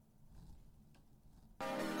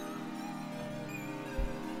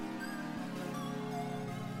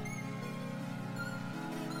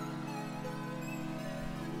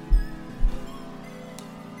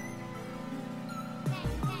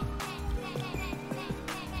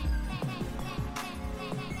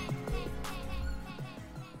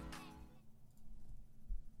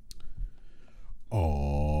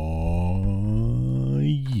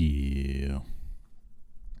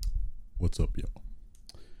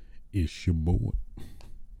It's your boy,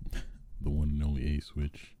 the one and only A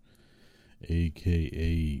Switch,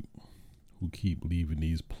 aka who keep leaving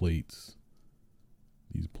these plastic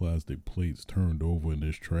plates turned over in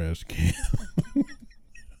this trash can.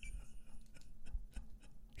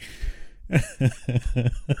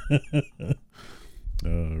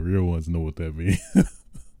 Real ones know what that means.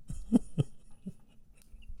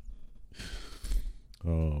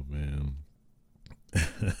 Oh man.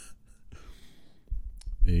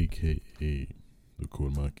 AKA the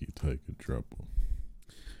Kormaki Tiger Dropper.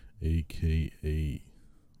 AKA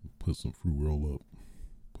put some fruit roll up.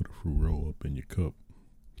 Put a fruit roll up in your cup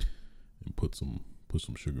and put some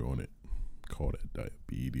sugar on it. Call that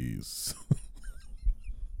diabetes.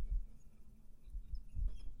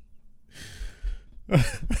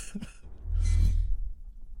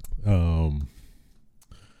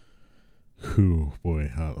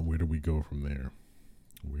 Boy, where do we go from there?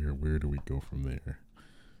 Where do we go from there?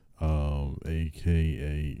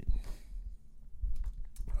 AKA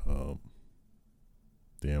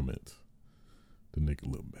damn it, the nigga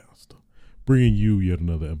little master, bringing you yet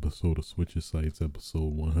another episode of Switcher Sites,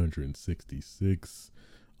 episode 166,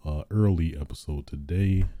 early episode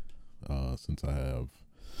today, since I have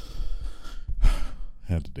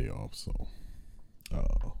had the day off, so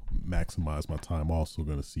maximize my time. Also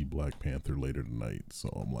gonna see Black Panther later tonight, so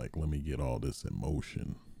I'm like, let me get all this in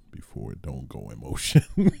motion before it don't go in motion.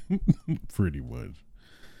 Pretty much.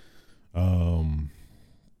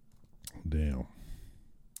 Damn.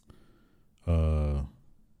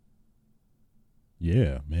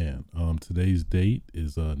 Yeah, man. Today's date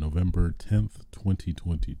is November 10th,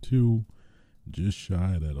 2022. Just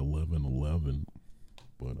shy at 11:11,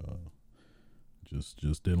 but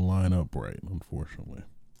just didn't line up right, unfortunately.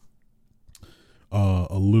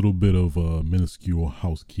 A little bit of minuscule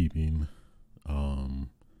housekeeping.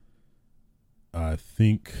 I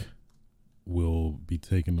think we'll be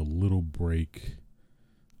taking a little break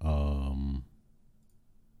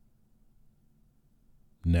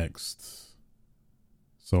next.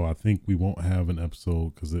 So I think we won't have an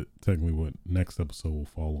episode because it technically next episode will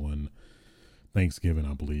fall on Thanksgiving,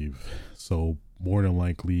 I believe. So more than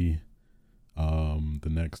likely, the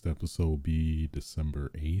next episode will be December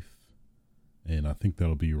 8th. And I think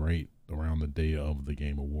that'll be right around the day of the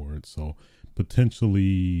Game Awards. So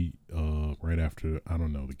potentially right after, I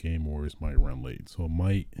don't know, the Game Awards might run late. So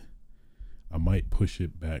I might push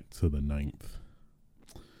it back to the 9th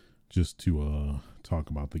just to talk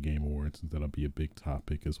about the Game Awards, since that'll be a big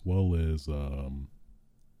topic, as well as I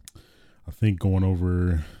think going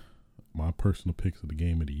over my personal picks of the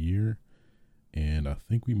game of the year. And I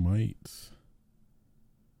think we might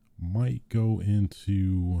go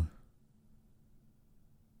into,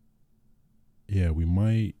 yeah, we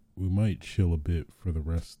might chill a bit for the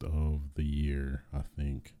rest of the year, I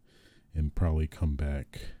think, and probably come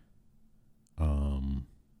back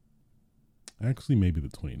actually maybe the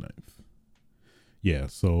 29th. Yeah,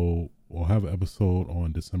 so we'll have an episode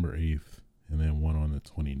on December 8th and then one on the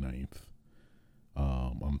 29th.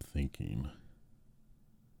 I'm thinking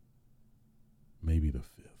maybe the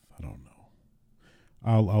 5th. I don't know.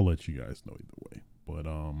 I'll let you guys know either way. But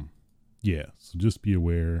yeah, so just be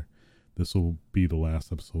aware this will be the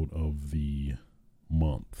last episode of the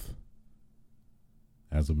month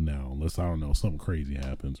as of now, unless, I don't know, something crazy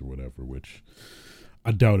happens or whatever, which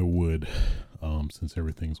I doubt it would, since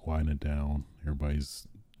everything's winding down. Everybody's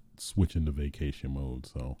switching to vacation mode,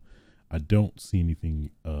 so I don't see anything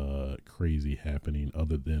crazy happening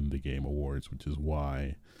other than the Game Awards, which is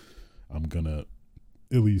why I'm gonna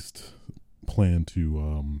at least plan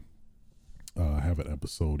to have an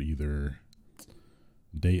episode either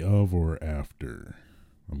day of or after,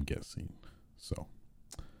 I'm guessing. So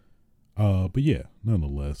but yeah,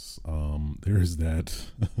 nonetheless, there is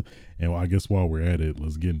that. And I guess while we're at it,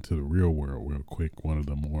 let's get into the real world real quick. One of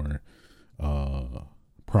the more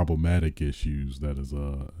problematic issues that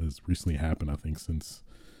has recently happened, I think, since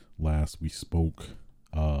last we spoke,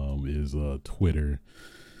 is Twitter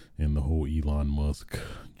and the whole Elon Musk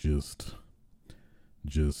just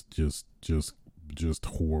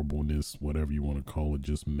horribleness, whatever you want to call it,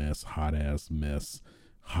 just mess, hot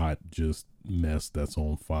that's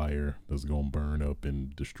on fire, that's gonna burn up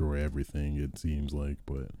and destroy everything, it seems like.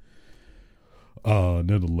 But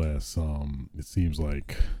nonetheless, it seems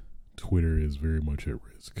like Twitter is very much at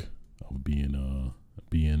risk of being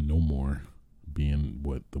no more, being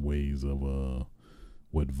what the ways of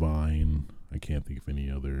what Vine, I can't think of any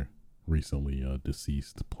other recently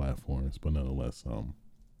deceased platforms, but nonetheless,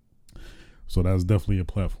 so that's definitely a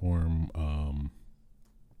platform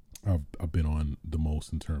I've been on the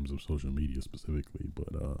most in terms of social media specifically, but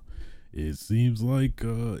it seems like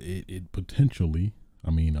it potentially.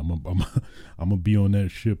 I mean, I'm gonna be on that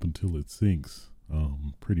ship until it sinks,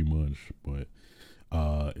 pretty much. But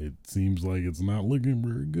it seems like it's not looking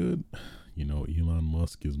very good. You know, Elon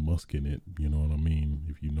Musk is musking it. You know what I mean?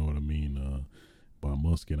 If you know what I mean, by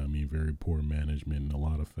musking, I mean very poor management in a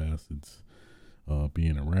lot of facets.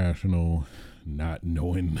 Being irrational, not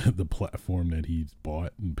knowing the platform that he's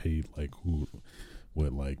bought and paid like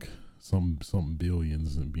some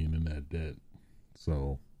billions and being in that debt.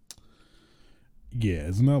 So yeah,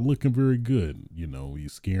 it's not looking very good. You know,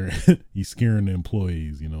 he's scaring he's scaring the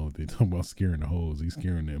employees. You know, they talk about scaring the hoes. He's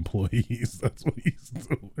scaring the employees. That's what he's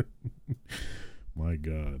doing. My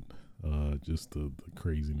God, just the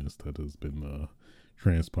craziness that has been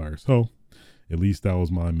transpired. So at least that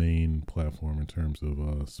was my main platform in terms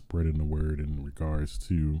of spreading the word in regards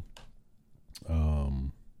to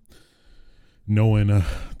knowing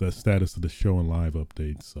the status of the show and live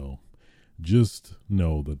updates. So just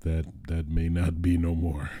know that may not be no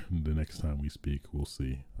more the next time we speak. We'll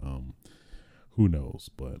see. Who knows?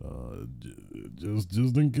 But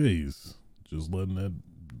just in case, just letting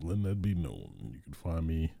that be known. You can find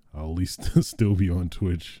me. I'll at least still be on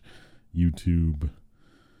Twitch, YouTube.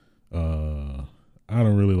 I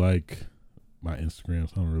don't really like my Instagram,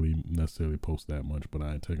 so I don't really necessarily post that much, but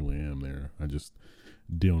I technically am there. I just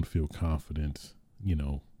don't feel confident, you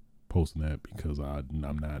know, posting that because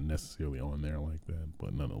I'm not necessarily on there like that.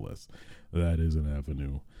 But nonetheless, that is an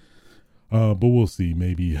avenue. But we'll see.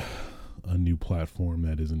 Maybe a new platform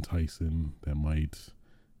that is enticing that might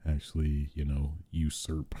actually, you know,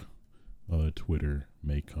 usurp Twitter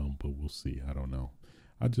may come, but we'll see. I don't know.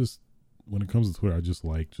 When it comes to Twitter, I just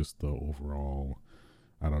like just the overall,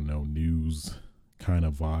 I don't know, news kind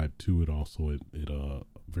of vibe to it. Also, it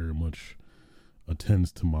very much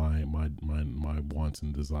attends to my wants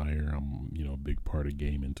and desire. I'm, you know, a big part of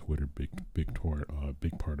gaming Twitter, big part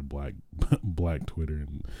of black Twitter,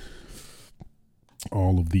 and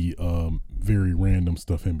all of the very random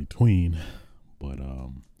stuff in between. But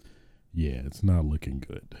yeah, it's not looking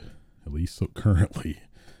good, at least so currently.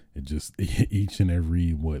 It just each and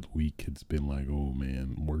every week it's been like, oh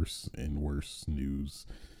man, worse and worse news.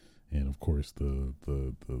 And of course the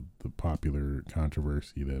popular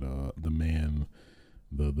controversy that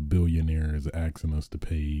the billionaire is asking us to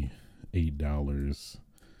pay $8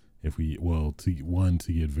 if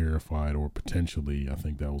to get verified, or potentially, I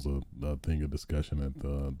think that was a thing of discussion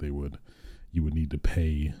that you would need to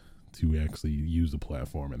pay to actually use the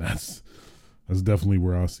platform, and that's definitely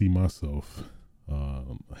where I see myself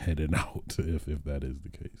headed out if that is the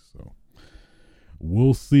case. So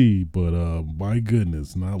we'll see, but my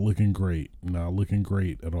goodness, not looking great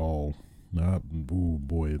at all.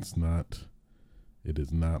 It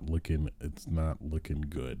is not looking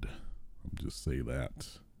good. I'll just say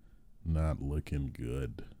that, not looking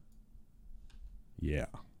good. Yeah,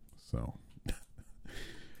 so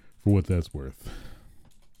for what that's worth.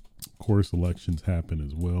 Of course, elections happen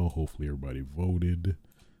as well. Hopefully everybody voted.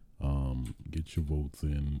 Get your votes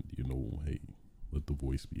in, you know, hey, let the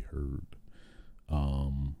voice be heard.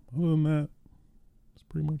 Other than that, that's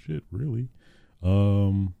pretty much it, really.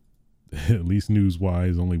 At least news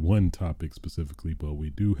wise, only one topic specifically, but we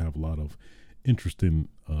do have a lot of interesting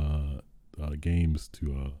games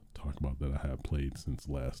to talk about that I have played since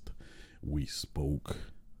last we spoke.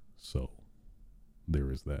 So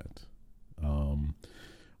there is that.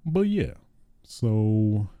 But yeah,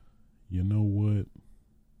 so you know what?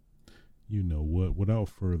 Without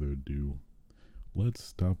further ado, let's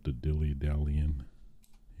stop the dilly-dallying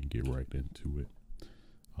and get right into it.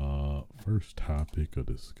 First topic of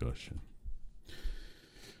discussion.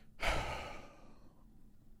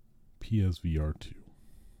 PSVR 2.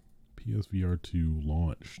 PSVR 2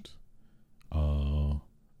 launched,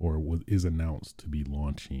 is announced to be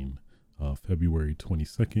launching February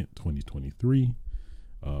 22nd, 2023.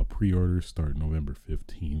 Pre-orders start November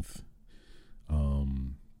 15th.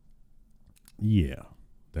 Yeah,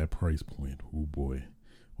 that price point. Oh boy.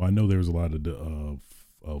 Well, I know there's a lot of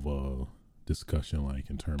discussion,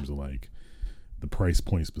 like in terms of like the price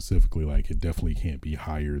point specifically. Like it definitely can't be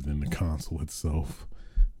higher than the console itself,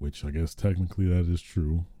 which I guess technically that is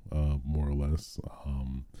true, more or less.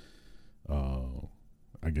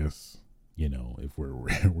 I guess, you know, if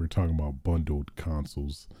we're talking about bundled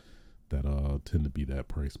consoles that tend to be that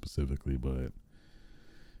price specifically, but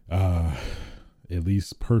at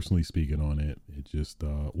least personally speaking on it, it just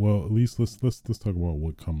well, at least let's talk about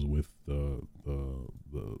what comes with the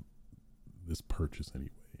this purchase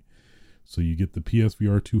anyway. So you get the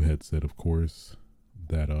PSVR 2 headset, of course,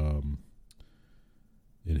 that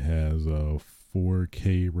It has a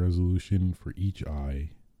 4K resolution for each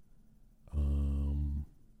eye.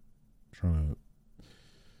 Trying to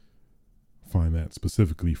find that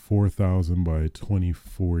specifically, 4000 by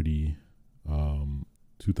 2040,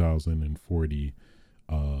 2040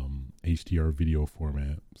 HDR video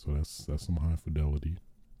format. So that's some high fidelity.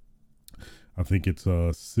 I think it's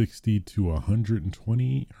 60 to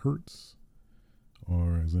 120 hertz,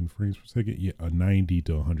 or as in frames per second, yeah, 90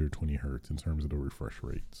 to 120 hertz in terms of the refresh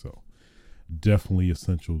rate. So definitely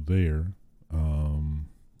essential there.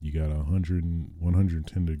 You got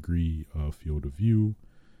 110 degree field of view.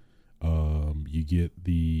 You get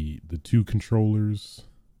the two controllers.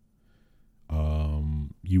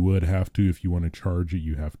 You would have to, if you want to charge it,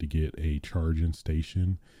 you have to get a charging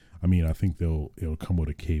station. I mean, I think it'll come with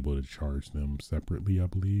a cable to charge them separately, I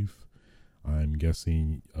believe. I'm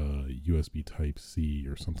guessing USB Type C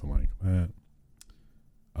or something like that.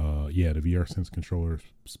 Yeah, the VRSense controller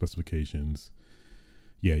specifications.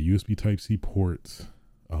 Yeah, USB Type C ports,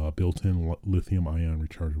 built-in lithium ion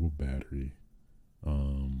rechargeable battery.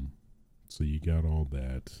 So you got all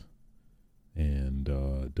that, and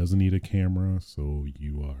doesn't need a camera, so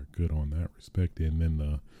you are good on that respect. And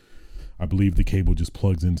then I believe the cable just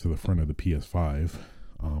plugs into the front of the PS5.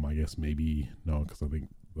 I guess maybe no, because I think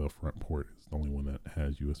the front port is the only one that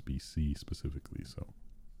has USB-C specifically. So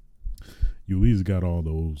you at least got all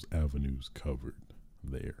those avenues covered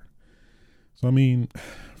there. So I mean,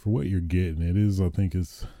 for what you're getting, I think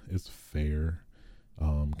it's fair,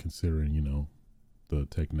 considering, you know, the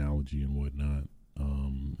technology and whatnot,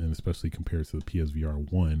 and especially compared to the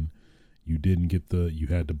PSVR 1, you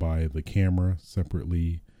had to buy the camera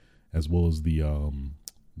separately, as well as the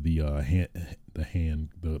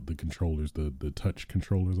controllers, the touch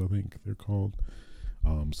controllers, I think they're called.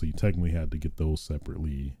 So you technically had to get those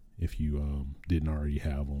separately if you didn't already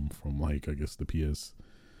have them from, like, I guess the PS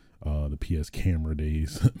camera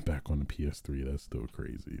days back on the PS3. That's still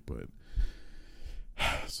crazy, but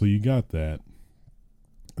so you got that.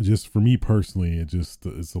 Just for me personally,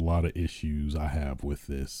 it's a lot of issues I have with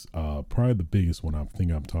this. Probably the biggest one, I think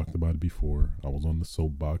I've talked about it before. I was on the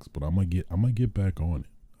soapbox, but I'm gonna get back on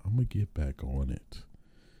it.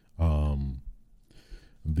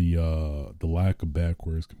 The lack of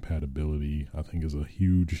backwards compatibility, I think, is a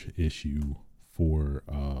huge issue for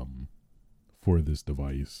this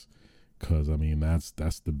device, because I mean that's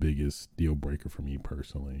the biggest deal breaker for me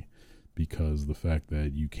personally, because the fact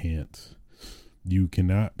that you cannot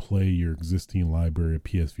play your existing library of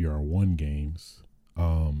PSVR 1 games.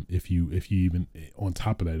 If you even, on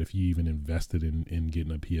top of that, if you even invested in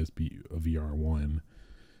getting a VR 1,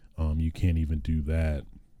 you can't even do that.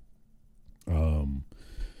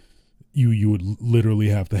 You would literally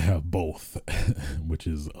have to have both, which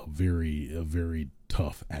is a very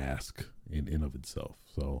tough ask in of itself.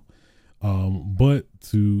 So, but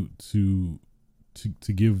to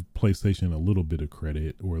give PlayStation a little bit of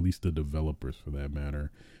credit, or at least the developers for that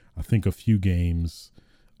matter, I think a few games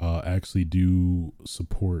actually do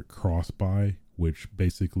support cross-buy, which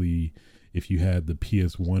basically, if you had the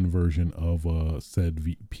PS1 version of said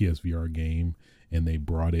PSVR game and they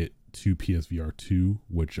brought it to PSVR 2,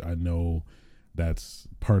 which I know that's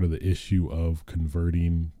part of the issue of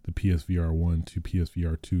converting the PSVR 1 to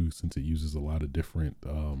PSVR 2, since it uses a lot of different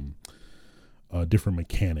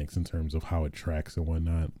mechanics in terms of how it tracks and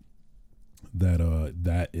whatnot,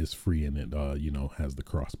 that is free, and it has the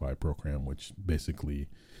cross-buy program, which basically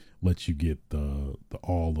lets you get the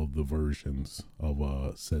all of the versions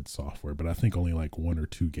of said software. But I think only like one or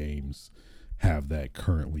two games have that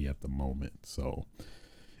currently at the moment. So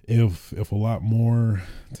if a lot more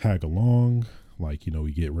tag along, like,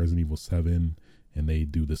 we get Resident Evil 7 and they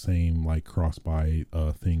do the same like cross-buy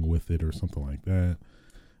thing with it or something like that,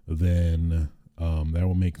 then that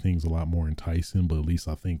will make things a lot more enticing. But at least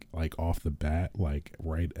I think, like, off the bat, like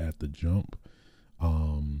right at the jump,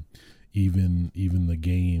 even the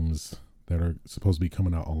games that are supposed to be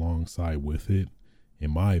coming out alongside with it,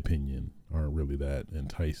 in my opinion, aren't really that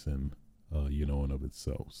enticing, in of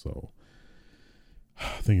itself. So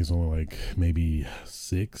I think it's only like maybe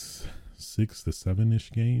six to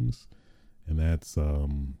seven-ish games, and that's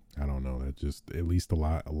I don't know, that just, at least a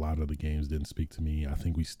lot of the games didn't speak to me. I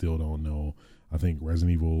think we still don't know. I think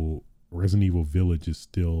Resident Evil Village is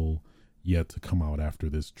still yet to come out after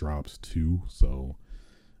this drops too. So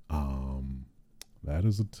that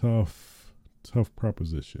is a tough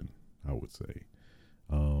proposition, I would say.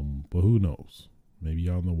 But who knows? Maybe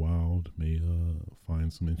out in the wild may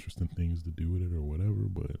find some interesting things to do with it or whatever.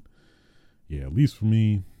 But yeah, at least for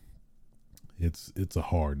me, it's a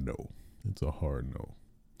hard no. It's a hard no.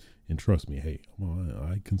 And trust me, hey,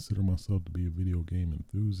 I consider myself to be a video game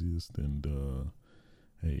enthusiast, and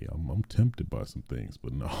hey, I'm tempted by some things,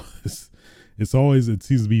 but no, it's always, it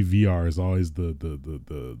seems to be VR is always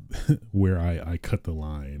the where I cut the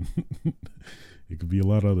line. It could be a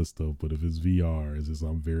lot of other stuff, but if it's VR, it's just,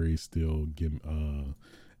 I'm very still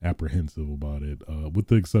apprehensive about it, with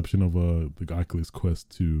the exception of the Oculus Quest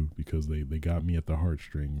 2, because they got me at the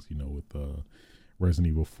heartstrings, with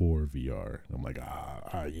Resident Evil 4 VR. And I'm like,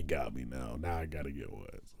 you got me now. Now I gotta get one.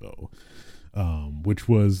 So, which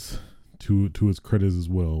was, to its credit as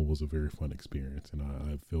well, was a very fun experience, and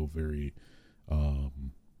I feel very,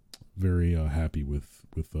 very happy with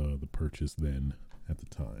the purchase then at the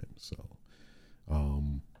time. So,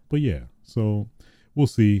 but yeah, so we'll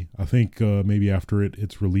see. I think maybe after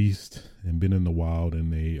it's released and been in the wild,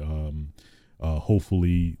 and they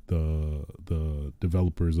hopefully the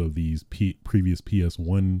developers of these previous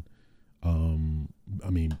PSVR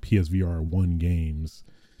 1 games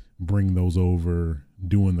bring those over,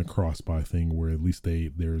 doing the cross-buy thing where at least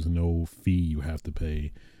there's no fee you have to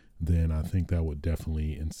pay, then I think that would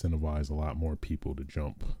definitely incentivize a lot more people to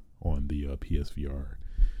jump on the PSVR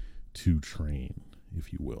 2 train,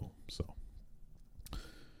 if you will. So,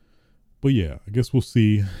 but yeah, I guess we'll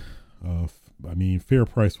see. Fair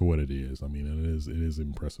price for what it is. It is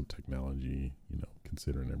impressive technology,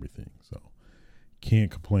 considering everything. So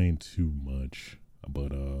can't complain too much,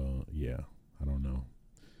 but yeah, I don't know.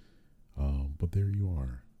 But there you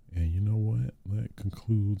are. And you know what? That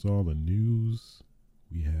concludes all the news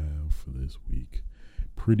we have for this week.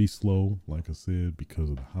 Pretty slow, like I said,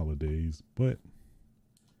 because of the holidays, but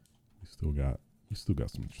we still got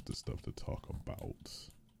some interesting stuff to talk about.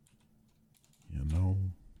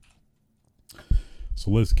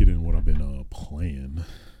 So let's get in what I've been playing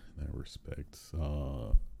in that respect.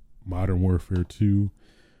 Modern Warfare 2.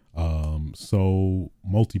 So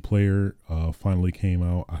multiplayer finally came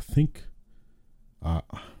out. I think I'm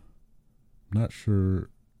not sure.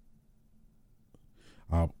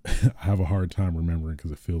 I have a hard time remembering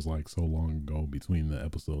because it feels like so long ago between the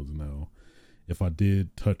episodes now, if I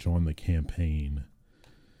did touch on the campaign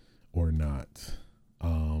or not.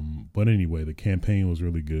 But anyway, the campaign was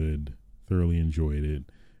really good. Thoroughly enjoyed it.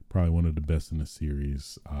 Probably one of the best in the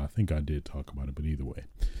series. I think I did talk about it, but either way.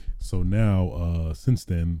 So now, since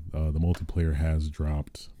then, the multiplayer has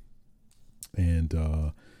dropped, and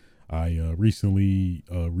I recently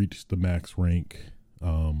reached the max rank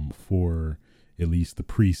for at least the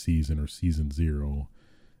preseason or season 0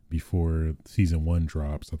 before season 1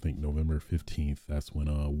 drops. I think November 15th. That's when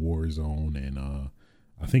Warzone and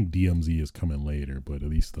I think DMZ is coming later, but at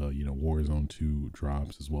least Warzone 2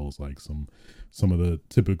 drops, as well as like some of the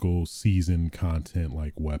typical season content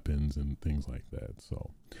like weapons and things like that.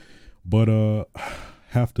 So, but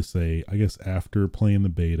have to say, I guess after playing the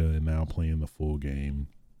beta and now playing the full game,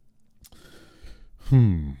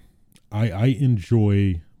 I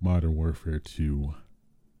enjoy Modern Warfare 2.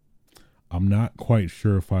 I'm not quite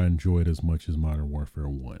sure if I enjoyed as much as Modern Warfare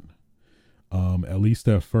 1. At least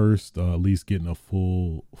at first, at least getting a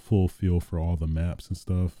full feel for all the maps and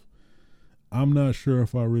stuff. I'm not sure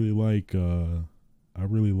if I really like the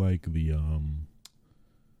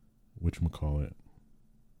whatchamacallit.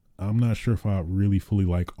 I'm not sure if I really fully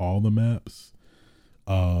like all the maps.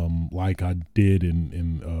 Like I did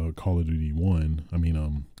in Call of Duty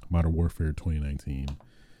 1. Modern Warfare 2019.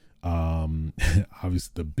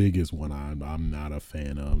 Obviously the biggest one I'm not a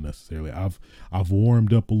fan of necessarily. I've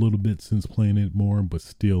warmed up a little bit since playing it more, but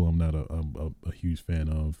still I'm not a huge fan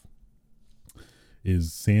of,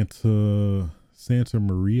 is Santa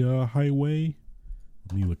Maria Highway.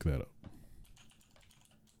 Let me look that up.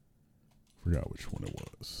 Forgot which one it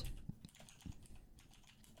was.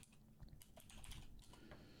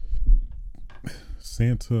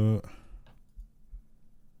 Santa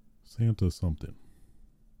something.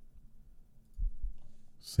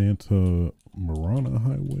 Santa Marana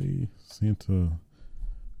Highway, Santa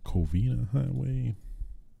Covina Highway,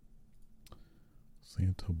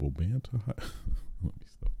 Santa Bobanta Highway. Let me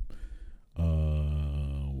stop.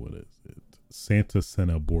 What is it? Santa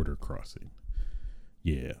Sena Border Crossing.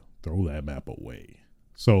 Yeah, throw that map away.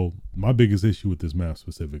 So my biggest issue with this map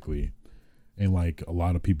specifically, and like a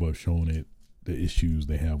lot of people have shown it, the issues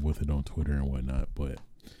they have with it on Twitter and whatnot, but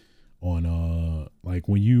on like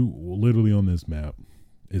when you literally on this map,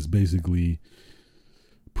 it's basically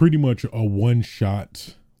pretty much a one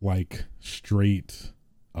shot, like straight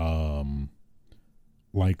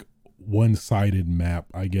like one-sided map,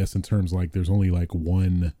 I guess, in terms like there's only like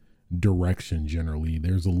one direction generally.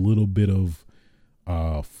 There's a little bit of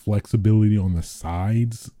flexibility on the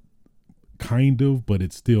sides, kind of, but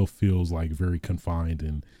it still feels like very confined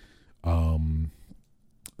and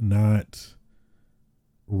not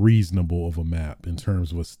reasonable of a map in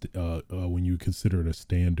terms of when you consider it a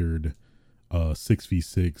standard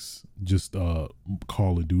 6v6 just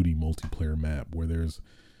Call of Duty multiplayer map, where there's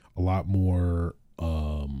a lot more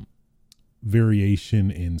variation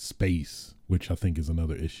in space, which I think is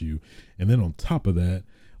another issue. And then on top of that,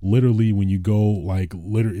 literally when you go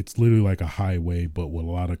it's literally like a highway, but with a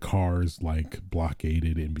lot of cars like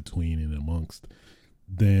blockaded in between and amongst.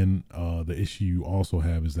 Then the issue you also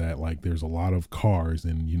have is that like there's a lot of cars,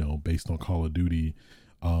 and based on Call of Duty,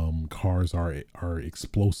 cars are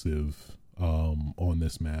explosive on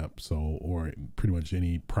this map. So, or pretty much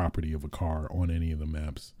any property of a car on any of the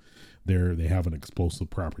maps, they have an explosive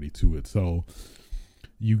property to it. So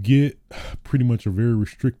you get pretty much a very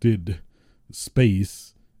restricted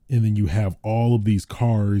space, and then you have all of these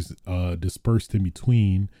cars dispersed in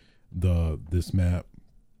between this map,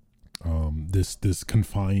 this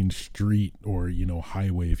confined street, or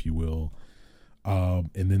highway, if you will, and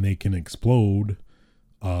then they can explode.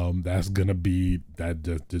 That's gonna be that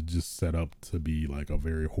just set up to be like a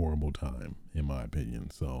very horrible time, in my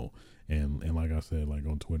opinion. So, and like I said, like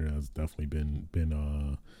on Twitter, that's definitely been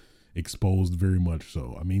exposed very much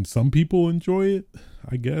so. I mean, some people enjoy it,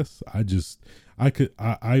 I guess. I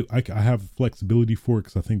have flexibility for it,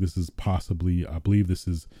 because I think I believe this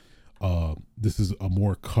is a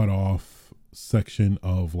more cut off section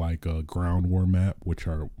of like a ground war map, which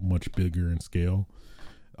are much bigger in scale,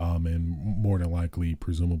 and more than likely,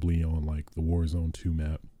 presumably on like the Warzone 2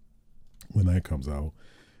 map when that comes out.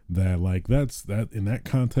 That in that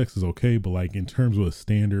context is okay, but like in terms of a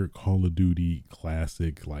standard Call of Duty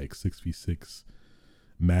classic like 6v6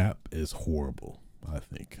 map is horrible. I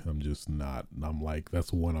think I'm like,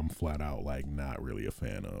 that's one I'm flat out like not really a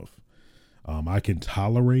fan of. I can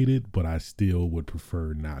tolerate it, but I still would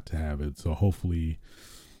prefer not to have it. So hopefully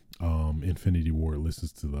Infinity Ward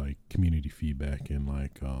listens to like community feedback and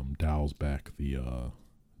like dials back the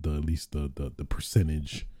at least the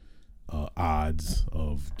percentage odds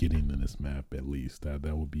of getting in this map. At least that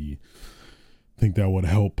would be, I think that would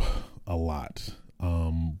help a lot.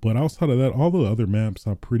 But outside of that, all the other maps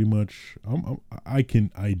I pretty much I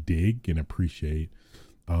dig and appreciate.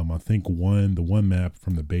 I think the one map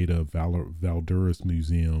from the beta, Valduras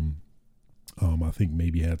Museum, I think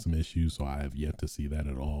maybe had some issues, so I have yet to see that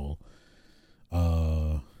at all.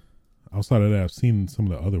 Outside of that, I've seen some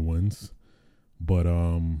of the other ones, but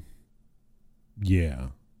yeah.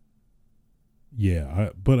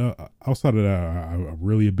 Outside of that, I'm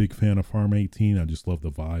really a big fan of Farm 18. I just love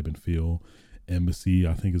the vibe and feel. Embassy,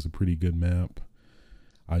 I think, is a pretty good map.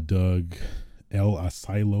 I dug El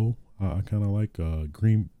Asilo. I kind of like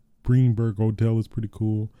Greenberg Hotel is pretty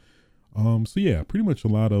cool. So yeah, pretty much a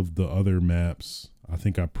lot of the other maps I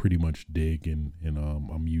think I pretty much dig and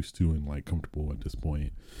I'm used to and like comfortable at this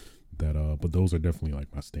point. But those are definitely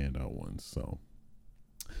like my standout ones. So,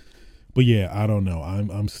 but yeah, I don't know. I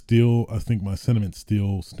think my sentiment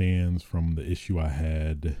still stands from the issue I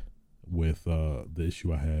had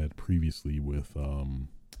previously with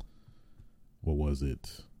what was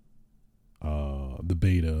it? The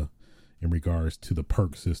beta, in regards to the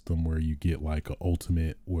perk system, where you get like an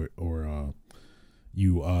ultimate or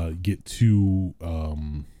you get two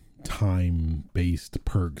time based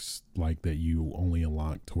perks like that you only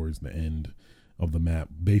unlock towards the end of the map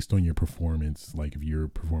based on your performance. Like if you're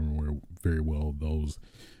performing very well, those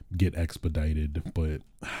get expedited, but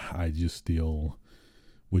I just still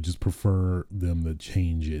would just prefer them to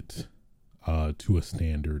change it to a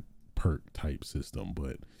standard perk type system.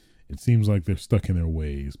 But it seems like they're stuck in their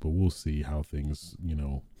ways, but we'll see how things,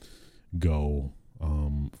 go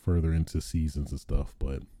further into seasons and stuff.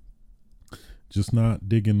 But just not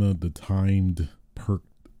digging the timed perk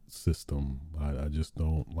system. I just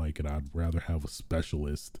don't like it. I'd rather have a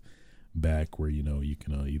specialist back where, you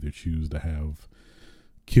can either choose to have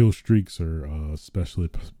kill streaks or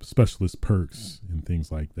specialist perks and things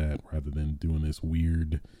like that, rather than doing this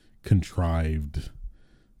weird contrived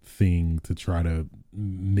thing to try to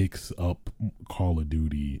mix up Call of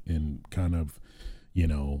Duty and kind of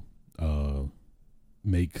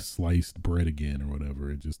make sliced bread again or whatever.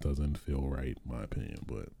 It just doesn't feel right, in my opinion,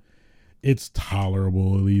 but it's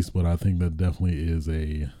tolerable at least. But I think that definitely is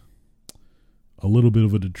a little bit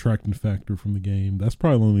of a detracting factor from the game. That's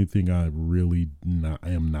probably the only thing I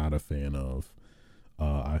am not a fan of.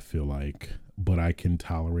 I feel like, but I can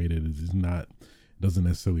tolerate it. It doesn't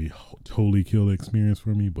necessarily totally kill the experience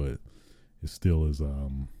for me, but it still is. I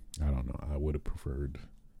don't know. I would have preferred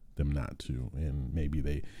them not to, and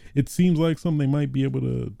maybe it seems like something they might be able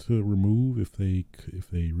to remove if they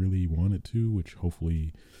really wanted to, which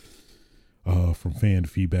hopefully from fan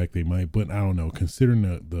feedback they might, but I don't know. Considering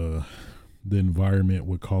the environment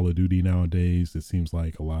with Call of Duty nowadays, it seems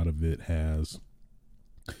like a lot of it has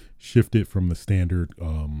shifted from the standard,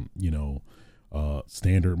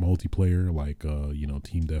 standard multiplayer like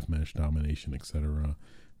team deathmatch, domination, etc.,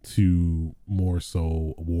 to more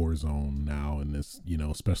so Warzone now. And this,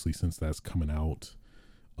 especially since that's coming out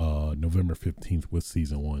November 15th with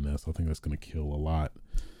season 1. I think that's going to kill a lot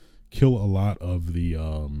of the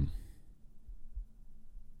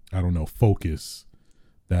focus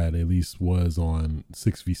that at least was on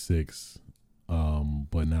 6v6,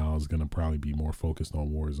 but now is going to probably be more focused on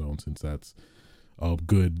Warzone, since that's a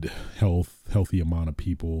good healthy amount of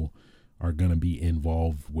people are going to be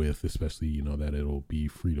involved with, especially that it'll be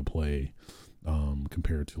free to play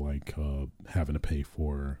compared to like having to pay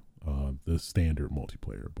for the standard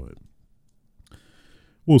multiplayer. But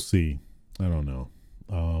we'll see. I don't know.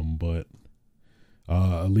 But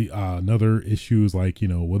another issue is like,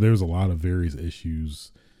 there's a lot of various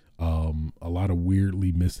issues. A lot of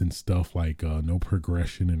weirdly missing stuff, like no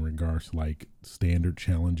progression in regards to like standard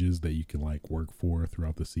challenges that you can like work for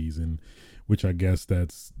throughout the season, which I guess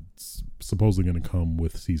that's supposedly going to come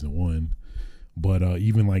with season 1. But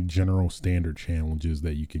even like general standard challenges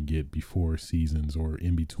that you can get before seasons or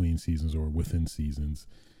in between seasons or within seasons,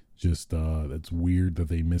 just that's weird that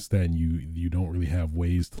they missed that, and you don't really have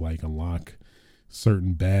ways to like unlock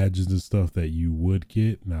certain badges and stuff that you would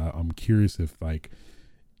get. Now I'm curious if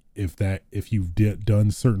you've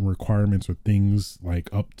done certain requirements or things like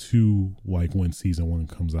up to like when season 1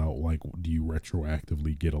 comes out, like do you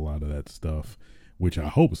retroactively get a lot of that stuff, which I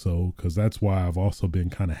hope so, because that's why I've also been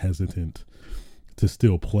kind of hesitant to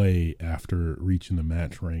still play after reaching the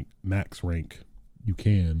max rank you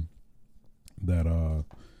can. That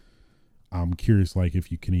I'm curious, like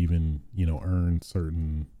if you can even earn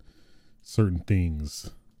certain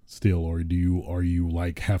things still, or are you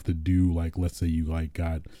like have to do, like, let's say you like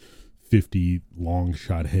got 50 long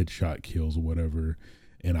shot headshot kills or whatever,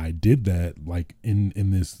 and I did that like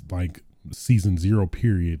in this like season 0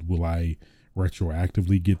 period, will I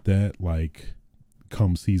retroactively get that like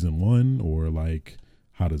come season 1, or like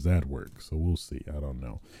how does that work? So we'll see. I don't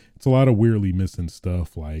know. It's a lot of weirdly missing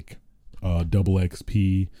stuff, like double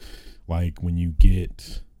XP. Like when you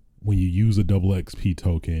use a double XP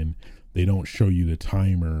token, they don't show you the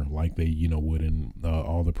timer like they would in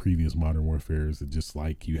all the previous Modern Warfares. It's just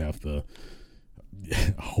like you have to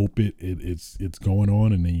hope it's going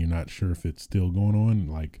on, and then you're not sure if it's still going on.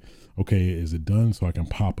 Like, okay, is it done so I can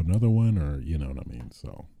pop another one, or you know what I mean?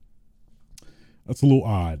 So that's a little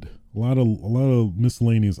odd. A lot of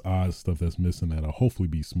miscellaneous odd stuff that's missing that'll hopefully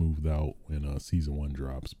be smoothed out when season 1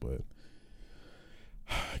 drops. But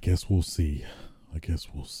I guess we'll see. I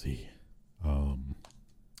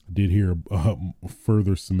did hear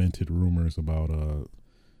further cemented rumors about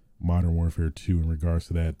Modern Warfare 2 in regards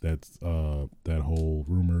to that. That's that whole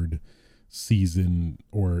rumored season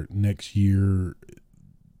or next year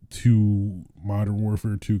 2 Modern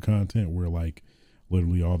Warfare 2 content, where like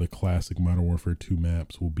literally all the classic Modern Warfare 2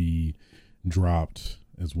 maps will be dropped,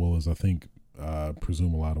 as well as I think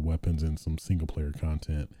presume a lot of weapons and some single player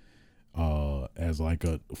content as like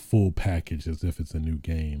a full package, as if it's a new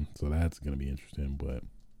game. So that's going to be interesting, but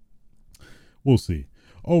we'll see.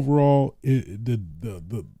 Overall,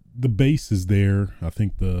 the base is there. I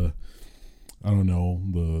think the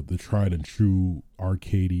tried and true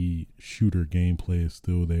arcadey shooter gameplay is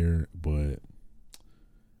still there, but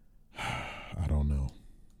I don't know.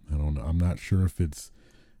 I'm not sure if it's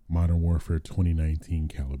Modern Warfare 2019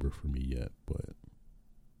 caliber for me yet, but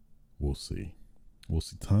we'll see.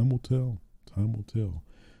 Time will tell.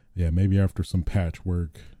 Yeah, maybe after some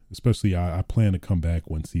patchwork, especially I plan to come back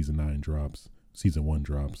when season 1 drops,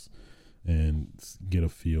 and get a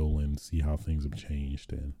feel and see how things have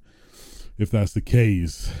changed. And if that's the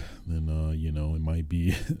case, then it might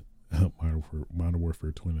be Modern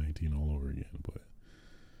Warfare 2019 all over again. But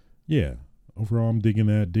yeah, overall I'm digging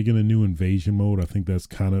the new invasion mode. I think that's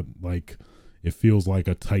kind of like, it feels like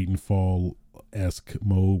a Titanfall-esque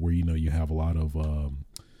mode where you have a lot of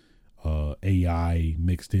AI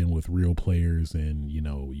mixed in with real players, and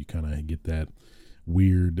you kind of get that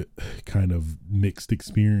weird kind of mixed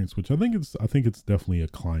experience, which I think it's definitely a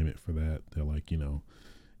climate for that like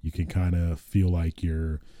you can kind of feel like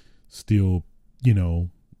you're still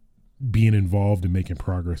being involved and making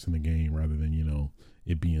progress in the game, rather than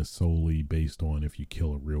it being solely based on if you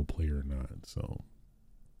kill a real player or not. So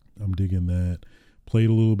I'm digging that. Played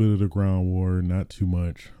a little bit of the Ground War, not too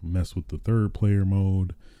much. Messed with the 3rd player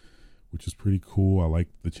mode, which is pretty cool. I like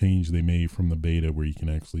the change they made from the beta, where you can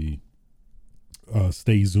actually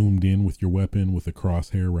stay zoomed in with your weapon with a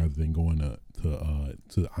crosshair rather than going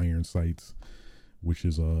to iron sights, which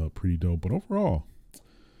is pretty dope. But overall,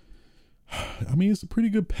 I mean, it's a pretty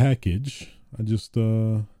good package. I just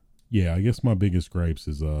yeah, I guess my biggest gripes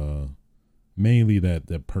is mainly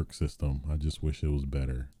that perk system. I just wish it was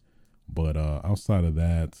better. But outside of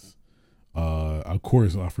that, of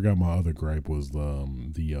course, I forgot my other gripe was the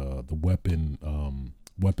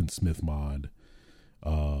weaponsmith mod,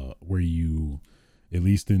 where you, at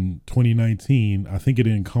least in 2019, I think it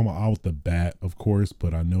didn't come out the bat, of course,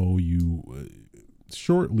 but I know you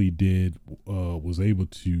shortly was able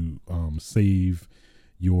to save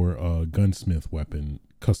your gunsmith weapon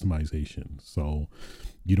customization, so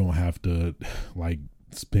you don't have to like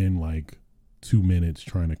spend like 2 minutes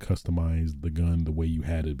trying to customize the gun the way you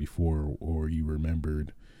had it before, or you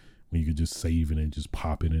remembered, when you could just save it and just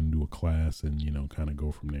pop it into a class and, you know, kind of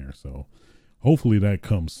go from there. So hopefully that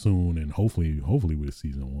comes soon, and hopefully with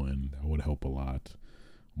season 1 that would help a lot.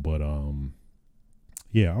 But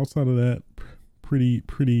yeah, outside of that, pretty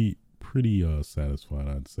satisfied,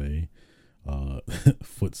 I'd say.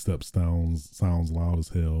 Footsteps sounds loud as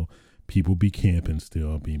hell. People be camping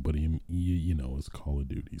still. I mean, but you know, it's Call of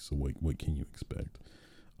Duty, so what can you expect?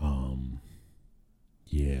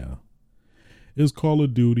 Yeah, it's Call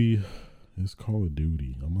of Duty. It's Call of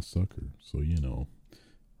Duty. I'm a sucker, so you know,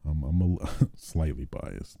 I'm a slightly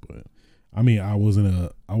biased, but I mean, I wasn't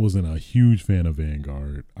a huge fan of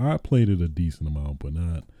Vanguard. I played it a decent amount, but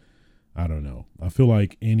not. I don't know. I feel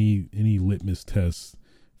like any litmus test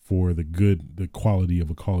for the quality of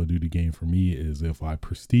a Call of Duty game for me is if I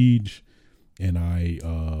prestige and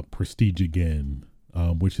I prestige again,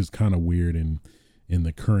 which is kind of weird in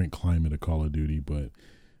the current climate of Call of Duty, but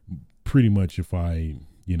pretty much if I,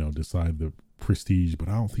 you know, decide the prestige, but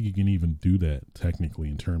I don't think you can even do that technically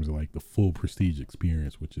in terms of like the full prestige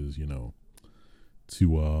experience, which is, you know,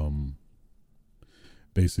 to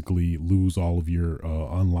basically lose all of your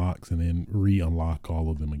unlocks and then re-unlock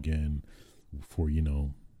all of them again for, you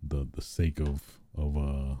know, the sake of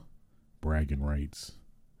bragging rights,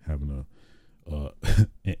 having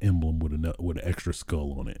an emblem with an extra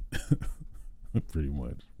skull on it. Pretty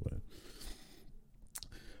much. But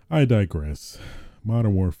I digress.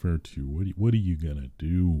 Modern Warfare 2, what are you gonna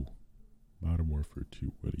do? Modern Warfare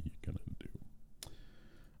 2, what are you gonna do?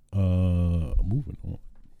 Moving on.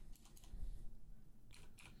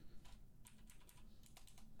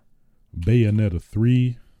 Bayonetta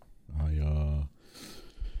 3.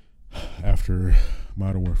 After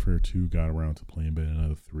Modern Warfare 2, got around to playing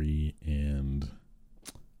Bayonetta 3, and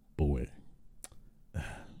boy,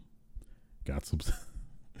 got some.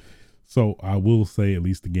 So I will say, at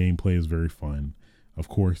least the gameplay is very fun. Of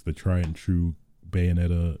course, the tried and true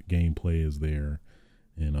Bayonetta gameplay is there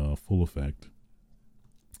in full effect.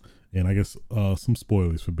 And I guess some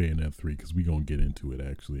spoilers for Bayonetta 3, because we're going to get into it,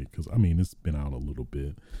 actually, because I mean, it's been out a little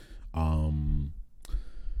bit.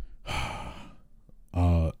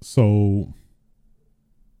 So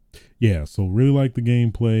yeah, so really like the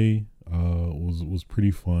gameplay. Was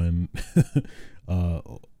pretty fun.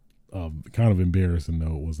 Kind of embarrassing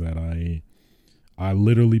though was that I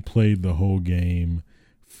literally played the whole game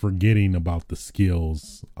forgetting about the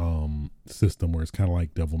skills system, where it's kind of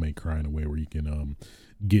like Devil May Cry in a way, where you can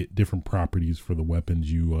get different properties for the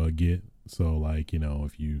weapons you get. So like, you know,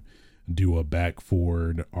 if you do a back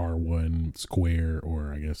forward R1 square,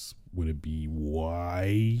 or I guess would it be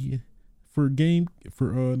Y for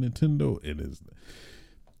Nintendo? It is.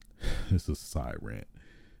 This is a side rant.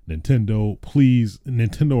 Nintendo, please,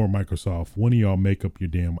 Nintendo or Microsoft, one of y'all make up your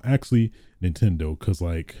damn. Actually, Nintendo, because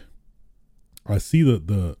like I see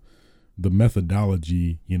the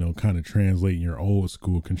methodology, you know, kind of translating your old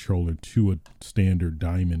school controller to a standard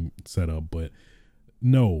diamond setup, but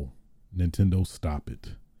no, Nintendo, stop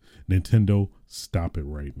it. Nintendo, stop it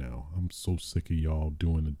right now. I'm so sick of y'all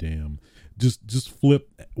doing the damn. Just flip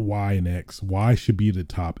Y and X. Y should be at the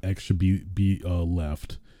top. X should be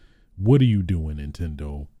left. What are you doing,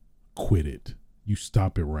 Nintendo? Quit it. You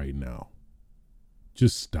stop it right now.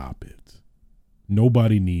 Just stop it.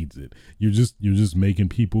 Nobody needs it. You're just making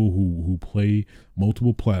people who play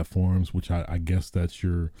multiple platforms, which I guess that's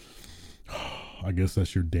your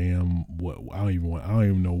damn, what I don't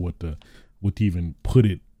even know what to even put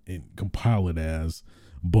it and compile it as,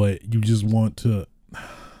 but you just want to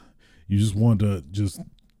just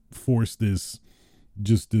force this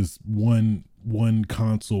one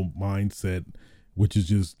console mindset, which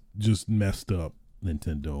is just messed up.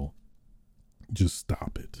 Nintendo, just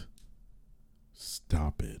stop it.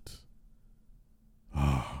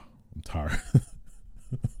 I'm tired.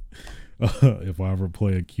 If I ever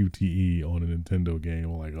play a QTE on a Nintendo game,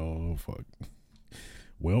 I'm like, oh fuck,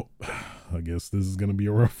 well, I guess this is gonna be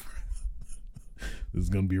a rough. This is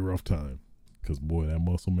gonna be a rough time, because boy, that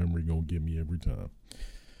muscle memory gonna get me every time.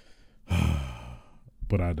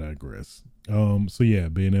 But I digress. So yeah,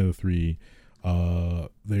 Bayonetta 3.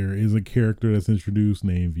 There is a character that's introduced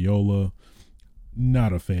named Viola.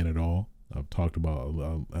 Not a fan at all. I've talked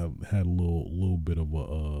about. I've had a little bit of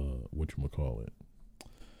a whatchamacallit.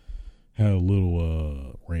 Had a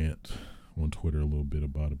little rant on Twitter a little bit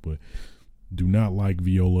about it, but do not like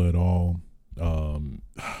Viola at all.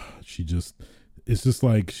 She just, it's just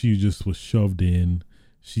like she just was shoved in.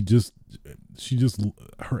 She just,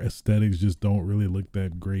 her aesthetics just don't really look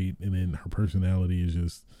that great, and then her personality is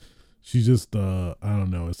just, she's just, I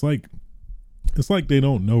don't know. It's like they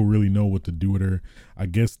don't really know what to do with her. I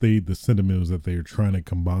guess the sentiment was that they're trying to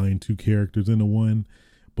combine two characters into one,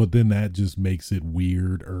 but then that just makes it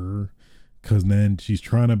weirder. Cause then she's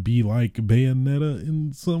trying to be like Bayonetta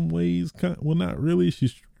in some ways. Well, not really.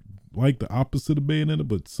 She's like the opposite of Bayonetta,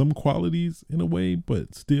 but some qualities in a way,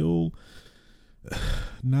 but still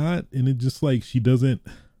not. And it just like she doesn't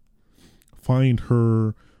find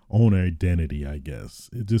her own identity, I guess.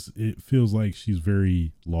 It feels like she's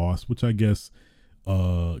very lost, which I guess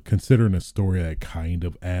considering a story that kind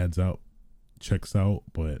of checks out,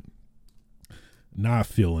 but not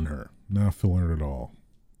feeling her at all.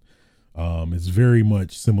 It's very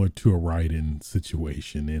much similar to a Raiden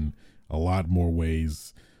situation in a lot more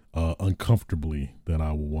ways, uncomfortably than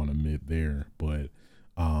I would want to admit there. But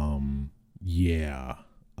yeah.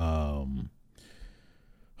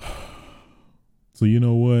 So you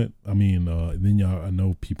know what? I mean, then I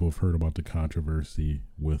know people have heard about the controversy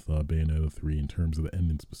with Bayonetta 3 in terms of the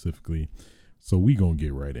ending specifically. So we gonna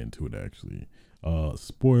get right into it actually.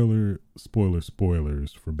 Spoilers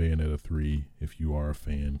for Bayonetta 3 if you are a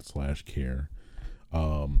fan / care.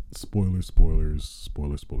 Spoilers.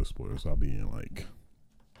 I'll be in like,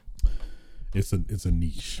 it's a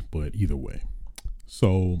niche, but either way.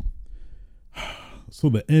 So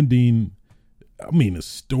the ending, I mean, the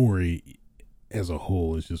story as a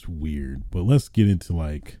whole is just weird, but let's get into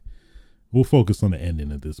like, we'll focus on the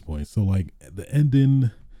ending at this point. So like the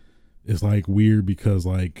ending is like weird because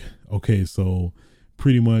like, okay, so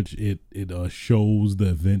pretty much it shows the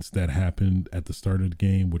events that happened at the start of the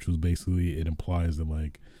game, which was basically, it implies that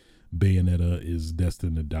like Bayonetta is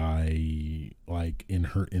destined to die like in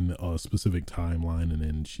a specific timeline, and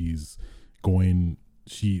then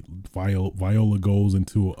Viola goes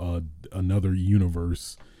into another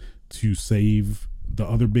universe to save the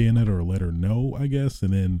other Bayonetta or let her know, I guess.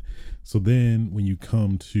 And then when you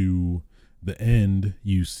come to the end,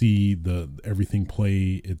 you see everything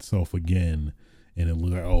play itself again, and it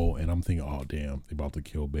looks like, and I'm thinking, oh damn, they about to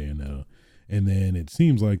kill Bayonetta. And then it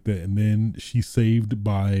seems like that, and then she's saved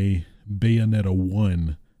by Bayonetta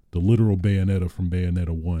 1, the literal Bayonetta from Bayonetta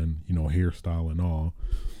 1, hairstyle and all.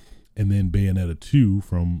 And then Bayonetta 2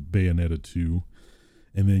 from Bayonetta 2.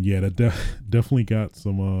 And then yeah, that definitely got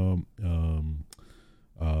some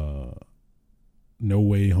No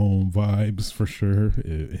Way Home vibes for sure,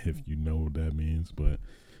 if you know what that means. But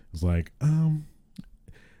it's like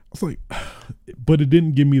but it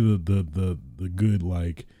didn't give me the good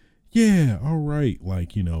like, yeah, all right,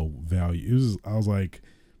 like, value.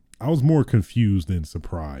 I was more confused than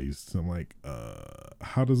surprised. I'm like,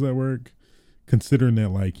 how does that work? Considering that,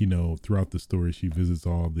 like, throughout the story she visits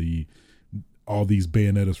all these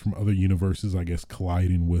Bayonettas from other universes, I guess,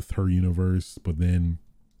 colliding with her universe, but then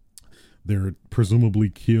they're presumably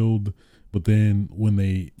killed. But then when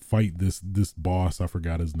they fight this boss, I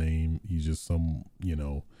forgot his name, he's just some,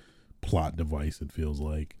 plot device, it feels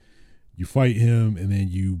like. You fight him and then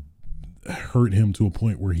you hurt him to a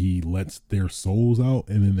point where he lets their souls out,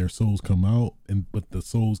 and then their souls come out, but the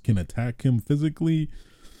souls can attack him physically.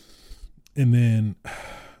 And then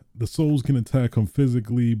the souls can attack him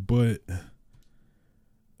physically, but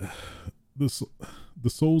the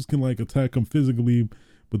souls can like attack him physically,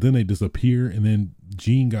 but then they disappear. And then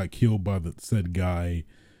Jean got killed by the said guy,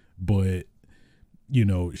 but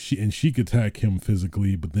she could attack him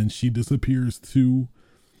physically, but then she disappears too.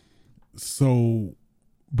 So,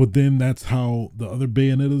 but then that's how the other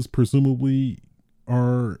Bayonettas presumably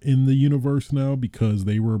are in the universe now, because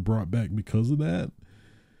they were brought back because of that.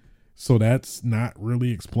 So that's not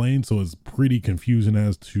really explained. So it's pretty confusing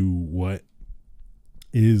as to what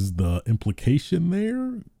is the implication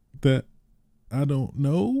there, that I don't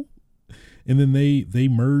know. And then they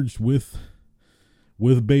merged with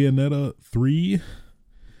Bayonetta 3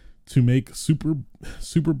 to make Super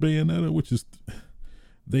Bayonetta, which is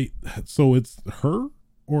so it's her,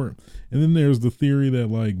 and then there's the theory that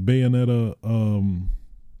like Bayonetta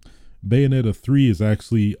Bayonetta 3 is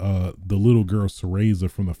actually the little girl Cereza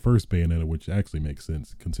from the first Bayonetta, which actually makes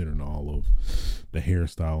sense considering all of the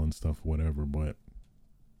hairstyle and stuff, whatever. But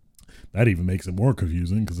that even makes it more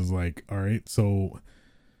confusing because it's like, all right, so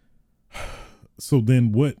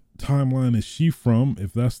then what timeline is she from?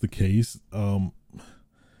 If that's the case,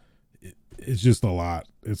 it's just a lot.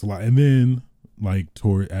 It's a lot. And then like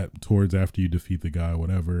towards after you defeat the guy,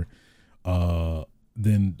 whatever,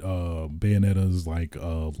 then Bayonetta's like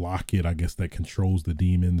locket, I guess, that controls the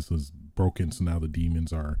demons is broken, so now the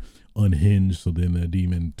demons are unhinged. So then the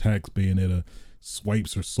demon attacks Bayonetta,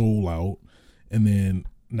 swipes her soul out, and then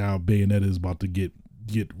now Bayonetta is about to get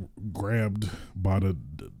grabbed by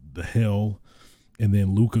the hell. And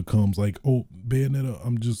then Luca comes like, oh, Bayonetta,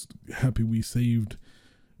 I'm just happy we saved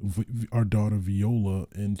our daughter Viola,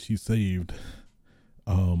 and she's saved.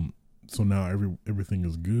 So now everything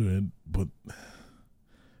is good. But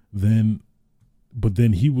then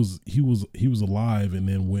he was alive and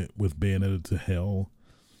then went with Bayonetta to hell.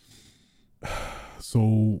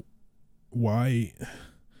 So why?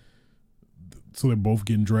 So they're both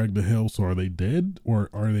getting dragged to hell. So are they dead, or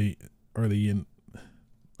are they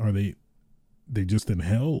just in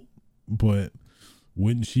hell? But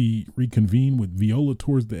wouldn't she reconvene with Viola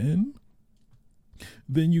towards the end?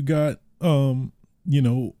 Then you got Viola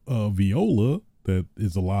that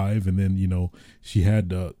is alive, and then she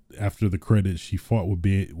had after the credits she fought with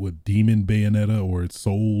Demon Bayonetta, or its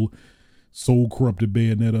soul corrupted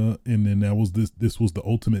Bayonetta, and then that was this was the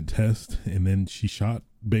ultimate test, and then she shot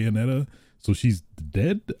Bayonetta, so she's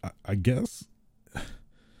dead, I guess.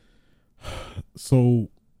 So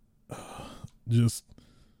just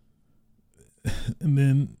and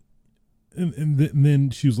then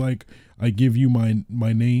she was like, I give you my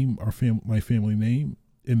name, my family name.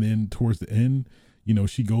 And then towards the end,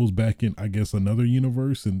 she goes back in, I guess, another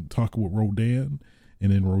universe and talk with Rodan.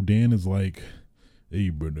 And then Rodan is like,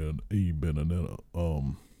 hey Bayonetta,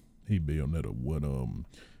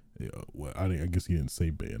 I guess he didn't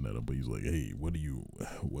say Bayonetta, but he's like, hey, what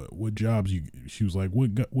jobs you, she was like,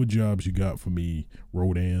 what jobs you got for me,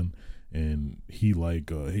 Rodan? And he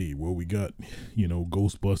like, hey, well, we got,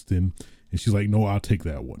 ghost busting. And she's like, no, I'll take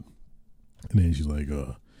that one. And then she's like,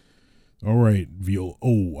 all right, Viola.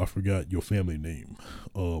 Oh, I forgot your family name,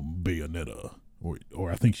 Bayonetta.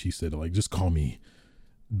 Or I think she said, like, just call me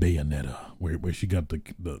Bayonetta. Where she got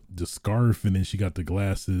the scarf, and then she got the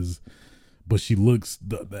glasses, but she looks,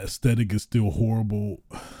 the aesthetic is still horrible.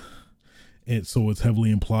 And so it's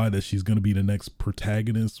heavily implied that she's going to be the next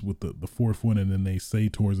protagonist with the fourth one. And then they say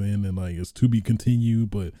towards the end, and like, it's to be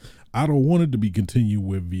continued, but I don't want it to be continued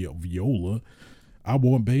with Viola. I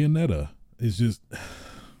want Bayonetta. It's just,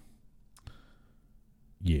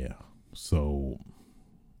 yeah. So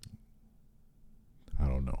I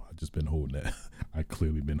don't know. I just been holding that. I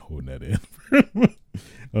clearly been holding that in.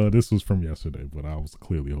 This was from yesterday, but I was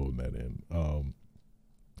clearly holding that in.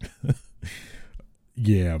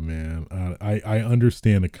 Yeah, man. I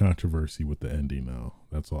understand the controversy with the ending now.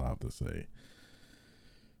 That's all I have to say.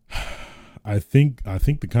 I think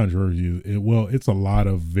the controversy, it's a lot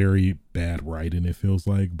of very bad writing, it feels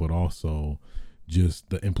like, but also just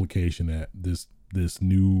the implication that this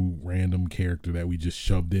new random character that we just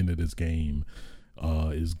shoved into this game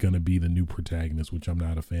is going to be the new protagonist, which I'm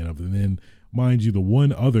not a fan of. And then, mind you, the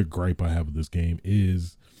one other gripe I have with this game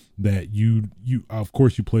is that you of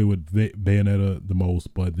course you play with Bayonetta the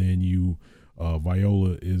most, but then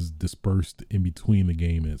Viola is dispersed in between the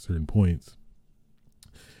game at certain points.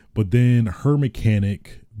 But then her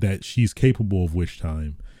mechanic, that she's capable of witch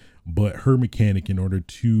time, but her mechanic, in order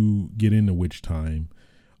to get into witch time,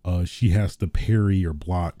 she has to parry or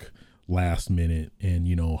block last minute, and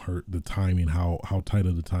the timing, how tight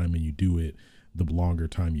of the timing you do it, the longer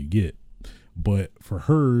time you get. But for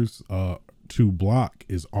hers, to block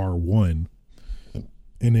is R1,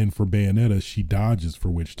 and then for Bayonetta, she dodges for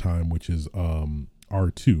witch time, which is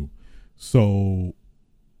R2. So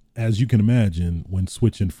as you can imagine, when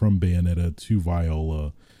switching from Bayonetta to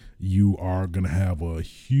Viola, you are gonna have a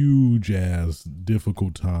huge ass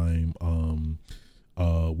difficult time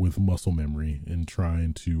with muscle memory and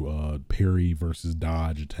trying to parry versus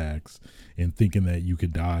dodge attacks, and thinking that you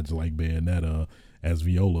could dodge like Bayonetta as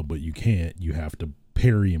Viola, but you can't. You have to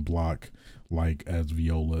parry and block like as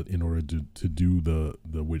Viola in order to do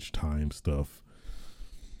the witch time stuff.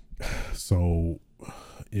 So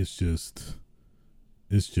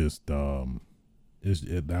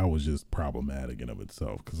that was just problematic in of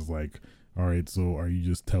itself, because it's like, all right, so are you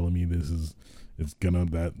just telling me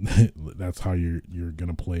that's how you're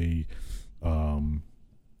gonna play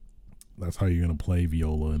that's how you're gonna play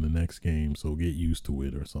Viola in the next game. So get used to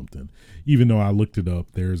it or something. Even though I looked it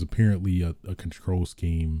up, there's apparently a control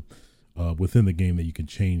scheme within the game that you can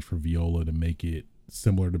change for Viola to make it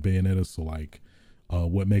similar to Bayonetta. So like,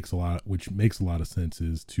 which makes a lot of sense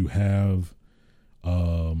is to have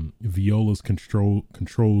Viola's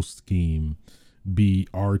control scheme be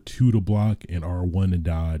R2 to block and R1 to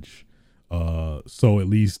dodge. So at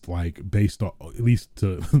least like based on, at least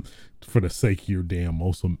to for the sake of your damn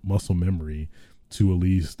muscle memory, to at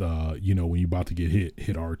least when you're about to get hit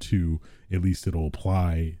R2, at least it'll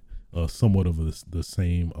apply somewhat of the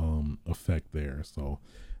same effect there. So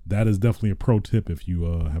that is definitely a pro tip if you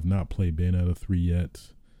have not played Bayonetta 3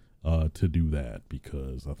 yet, to do that,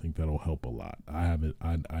 because I think that'll help a lot. I haven't,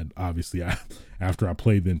 I obviously, after I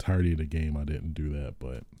played the entirety of the game, I didn't do that,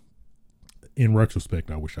 but in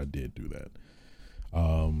retrospect, I wish I did do that.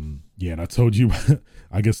 And I told you,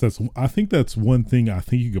 I think that's one thing I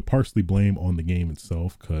think you could partially blame on the game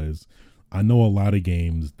itself, because I know a lot of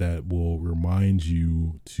games that will remind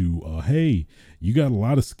you to, hey, you got a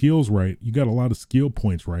lot of skills, right? You got a lot of skill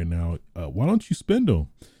points right now. Why don't you spend them?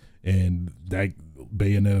 And that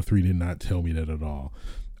Bayonetta 3 did not tell me that at all.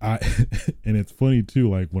 And it's funny too,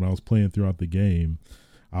 like when I was playing throughout the game,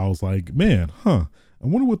 I was like, man, I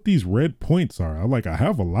wonder what these red points are. I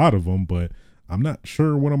have a lot of them, but I'm not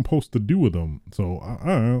sure what I'm supposed to do with them. So I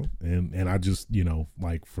don't know. And I just,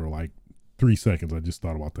 like for like 3 seconds, I just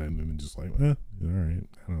thought about that and then just like, all right,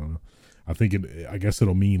 I don't know. I guess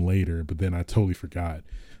it'll mean later, but then I totally forgot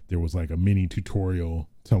there was like a mini tutorial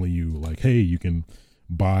telling you like, hey, you can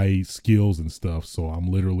buy skills and stuff. So I was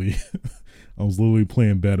literally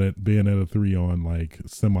playing Bayonetta 3 on like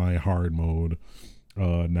semi-hard mode,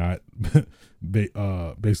 not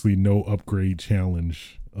basically no upgrade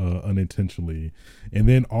challenge unintentionally. And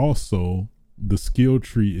then also the skill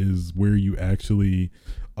tree is where you actually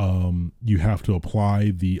you have to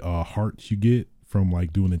apply the hearts you get from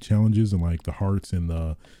like doing the challenges, and like the hearts and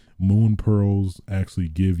the moon pearls actually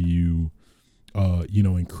give you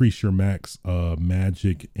increase your max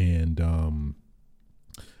magic and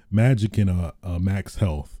max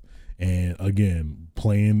health. And again,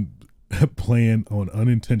 playing on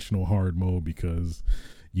unintentional hard mode, because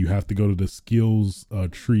you have to go to the skills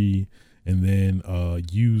tree and then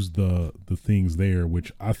use the things there,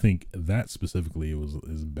 which I think that specifically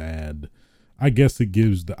is bad. I guess it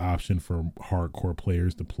gives the option for hardcore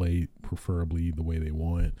players to play preferably the way they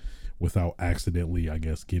want without accidentally, I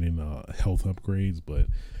guess, getting health upgrades. But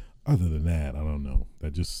other than that, I don't know.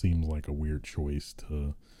 That just seems like a weird choice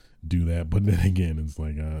to do that. But then again, it's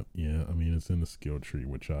like, it's in the skill tree,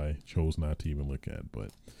 which I chose not to even look at,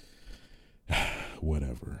 but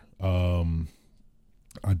whatever.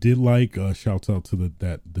 I did like shouts out to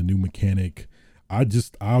the new mechanic. I'll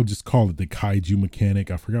just call it the kaiju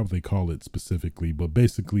mechanic. I forgot what they call it specifically, but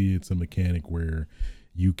basically it's a mechanic where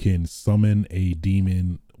you can summon a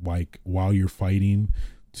demon like while you're fighting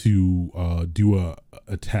to do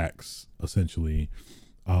attacks essentially.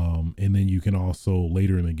 And then you can also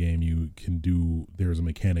later in the game there's a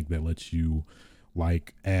mechanic that lets you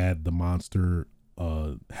like add the monster,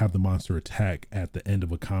 have the monster attack at the end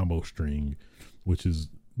of a combo string, which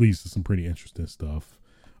leads to some pretty interesting stuff.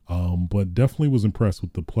 But definitely was impressed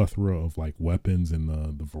with the plethora of like weapons and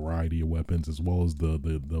the variety of weapons, as well as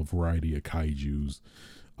the variety of kaijus.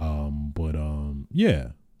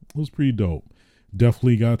 It was pretty dope.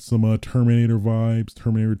 Definitely got some Terminator vibes,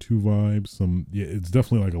 Terminator 2 vibes. It's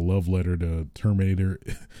definitely like a love letter to Terminator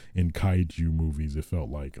and kaiju movies. It felt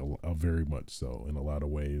like a very much so in a lot of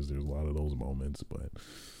ways. There's a lot of those moments, but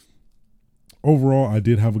overall, I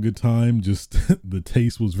did have a good time. Just the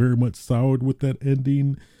taste was very much soured with that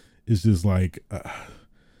ending. It's just like,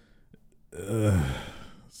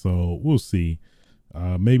 so we'll see.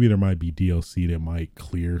 Maybe there might be DLC that might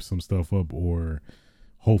clear some stuff up, or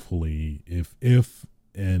hopefully if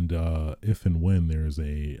and when there's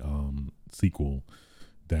a sequel,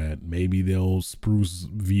 that maybe they'll spruce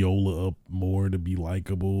Viola up more to be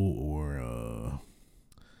likable, or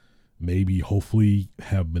maybe hopefully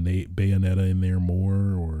have Bayonetta in there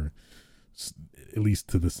more, or at least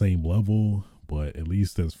to the same level. But at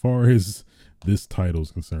least as far as this title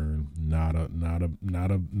is concerned, not a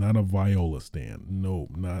Viola stand. No,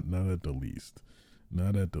 not at the least.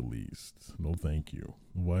 Not at the least. No, thank you.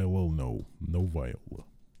 Viola, no Viola.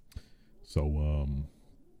 So,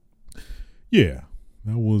 that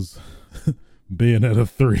was Bayonetta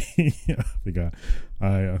 3.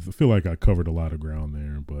 I feel like I covered a lot of ground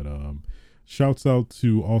there, but shouts out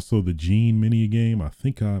to also the Gene mini game. I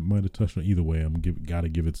think I might have touched on either way. Gotta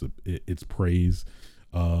give its praise.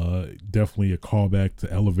 Definitely a callback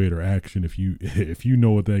to Elevator Action. If you if you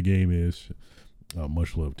know what that game is,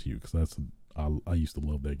 much love to you, because I used to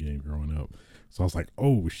love that game growing up. So I was like,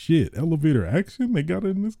 oh shit, Elevator Action, they got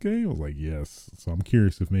it in this game. I was like, yes. So I'm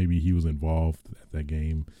curious if maybe he was involved at that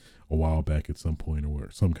game a while back at some point or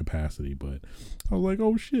some capacity. But I was like,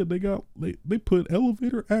 oh shit, they put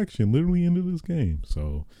Elevator Action literally into this game.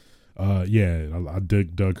 So yeah, I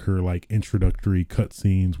dug her like introductory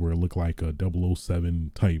cutscenes where it looked like a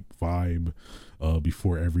 007 type vibe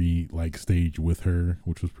before every like stage with her,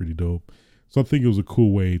 which was pretty dope. So I think it was a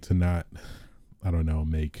cool way to not, I don't know,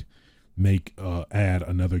 add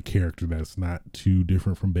another character that's not too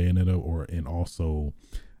different from Bayonetta, and also,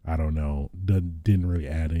 I don't know, didn't really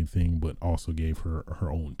add anything, but also gave her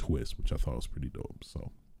own twist, which I thought was pretty dope.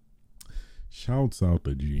 So shouts out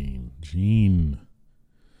to Jean.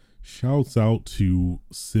 Shouts out to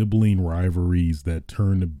sibling rivalries that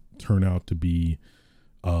turn out to be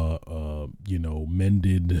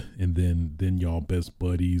mended, and then y'all best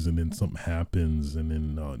buddies, and then something happens, and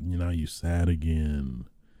then now you sad again.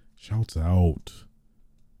 Shouts out.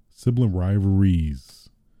 Sibling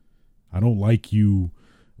rivalries. I don't like you.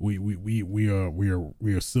 We are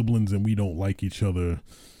siblings, and we don't like each other,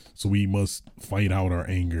 so we must fight out our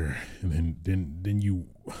anger. And then you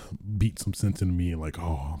beat some sense into me and like,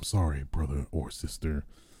 oh, I'm sorry, brother or sister.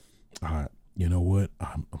 You know what?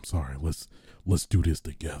 I'm sorry. Let's do this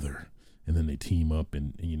together. And then they team up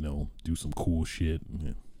and do some cool shit.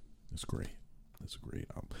 Yeah, it's great. That's great.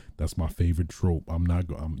 That's my favorite trope.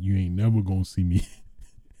 You ain't never gonna see me.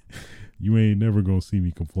 You ain't never gonna see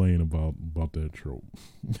me complain about that trope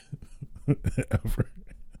ever.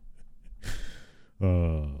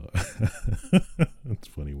 It's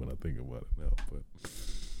funny when I think about it now, but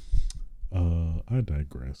I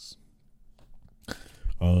digress.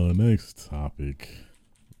 Next topic.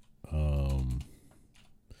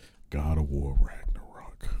 God of War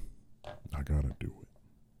Ragnarok. I gotta do it.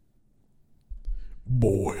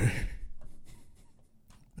 Boy.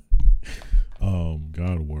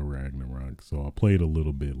 God of War Ragnarok. So I played a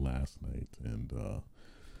little bit last night, and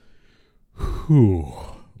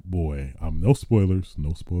boy, no spoilers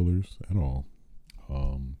at all.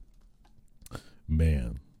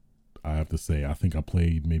 Man, I have to say, I think I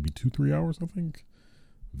played maybe 2-3 hours, I think.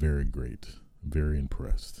 Very great. Very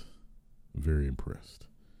impressed.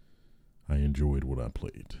 I enjoyed what I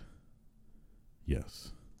played.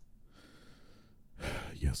 Yes.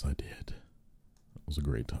 Yes, I did. It was a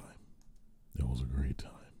great time.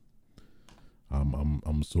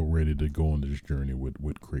 I'm so ready to go on this journey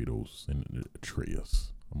with Kratos and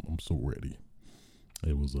Atreus. I'm so ready.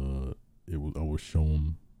 I was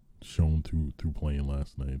shown through playing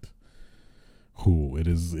last night. It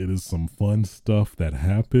is some fun stuff that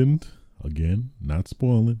happened. Again, not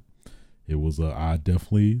spoiling. It was I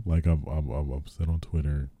definitely, like I've said on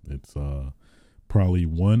Twitter, it's probably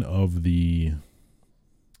one of the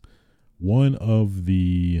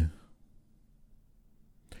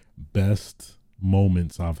best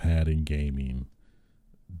moments I've had in gaming.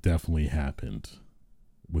 Definitely happened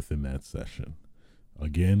within that session.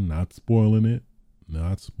 Again, not spoiling it,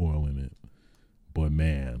 but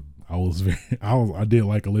man, I did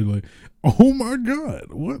like a little like, oh my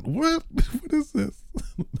god, what is this?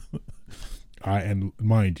 And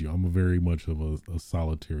mind you, I'm a very much of a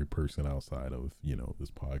solitary person outside of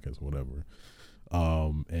this podcast or whatever.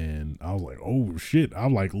 And I was like, oh shit,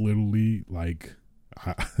 I'm like literally like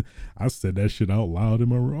I said that shit out loud in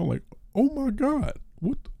my room. I'm like, oh my god,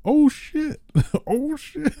 what? Oh shit, oh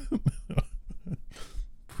shit.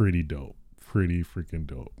 Pretty dope, pretty freaking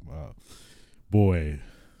dope. Boy,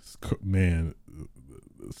 man,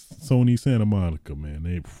 Sony Santa Monica,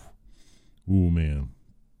 man,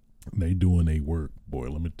 they doing their work, boy.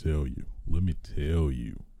 Let me tell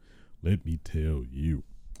you.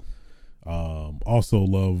 Also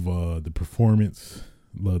love the performance,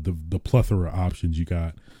 the plethora of options you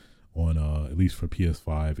got on at least for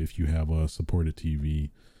PS5 if you have a supported TV,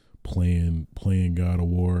 playing God of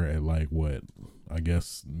War at like what I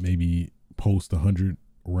guess maybe post 100,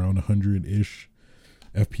 around 100-ish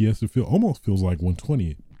FPS. It almost feels like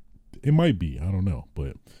 120. It might be, I don't know,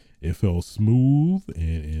 but it felt smooth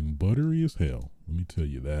and buttery as hell. Let me tell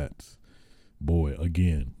you that. Boy,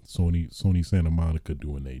 again, Sony Santa Monica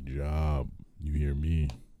doing a job. You hear me?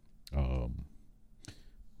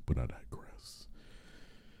 But I digress.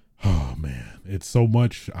 Oh man, it's so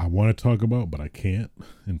much I want to talk about, but I can't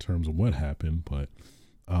in terms of what happened. But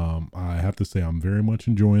I have to say I'm very much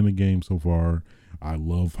enjoying the game so far. I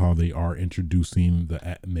love how they are introducing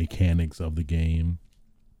the mechanics of the game.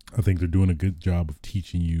 I think they're doing a good job of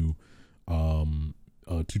teaching you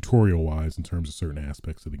tutorial wise in terms of certain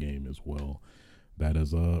aspects of the game as well. That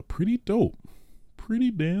is pretty dope,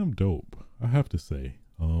 pretty damn dope, I have to say.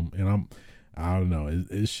 And I don't know,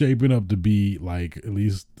 it's shaping up to be like, at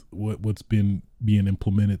least what's been being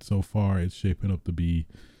implemented so far, it's shaping up to be,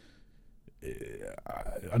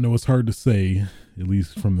 I know it's hard to say, at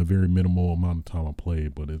least from the very minimal amount of time I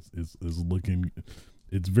played, but it's looking,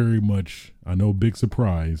 it's very much, I know, big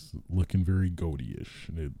surprise, looking very GOTY-ish.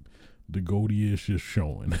 The GOTY-ish is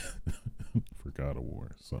showing for God of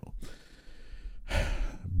War. So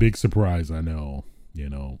big surprise, I know. You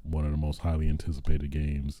know, one of the most highly anticipated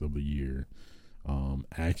games of the year.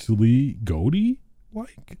 Actually GOTY,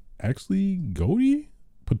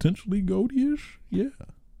 potentially GOTY-ish. Yeah.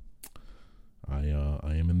 I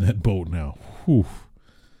am in that boat now. Whew.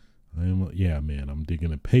 I'm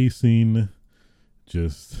digging the pacing.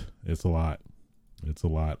 Just, it's a lot.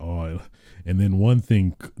 Oh, and then one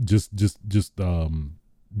thing just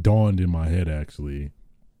dawned in my head, actually,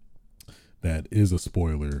 that is a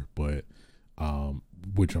spoiler, but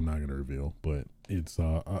which I'm not gonna reveal, but it's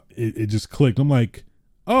it just clicked. I'm like,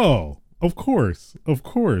 oh, of course,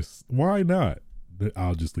 why not?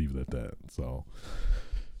 I'll just leave it at that. So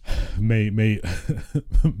may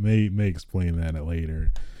explain that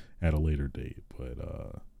at a later date, but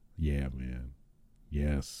yeah, man,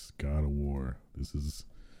 yes, God of War. This is,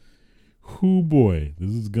 oh boy,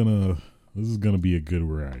 this is gonna be a good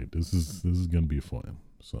ride. This is gonna be fun.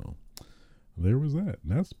 So there was that.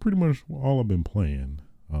 And that's pretty much all I've been playing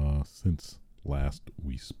since last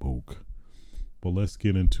we spoke. But let's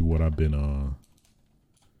get into what I've been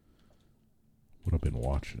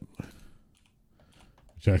watching,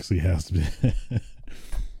 which actually has been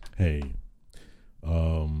hey,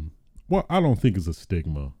 well, I don't think it's a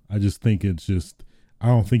stigma. I just think it's just, I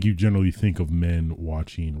don't think you generally think of men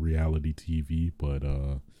watching reality TV, but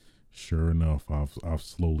sure enough, I've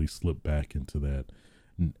slowly slipped back into that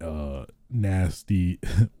nasty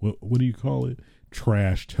what do you call it,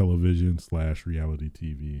 trash television / reality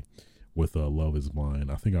TV with Love is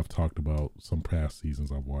Blind. I think I've talked about some past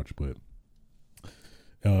seasons I've watched, but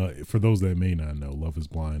for those that may not know, Love is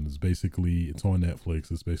Blind is basically, it's on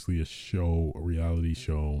Netflix. It's basically a reality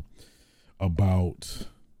show about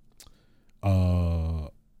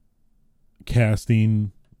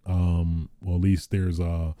casting, well, at least there's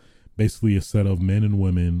basically a set of men and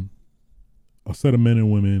women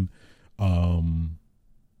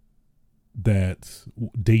that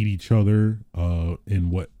date each other in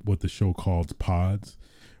what the show calls pods,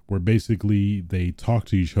 where basically they talk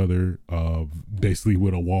to each other basically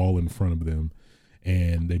with a wall in front of them,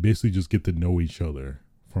 and they basically just get to know each other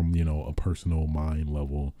from, you know, a personal mind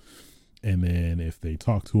level. And then if they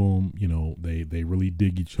talk to them, you know, they really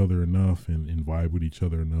dig each other enough and vibe with each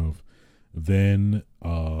other enough, then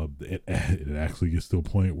it actually gets to a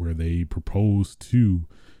point where they propose to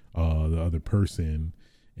the other person.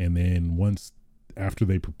 And then after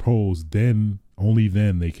they propose, then only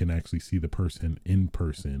then they can actually see the person in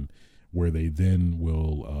person, where they then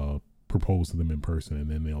will propose to them in person. And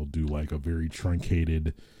then they'll do like a very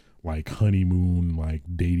truncated, like honeymoon, like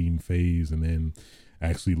dating phase, and then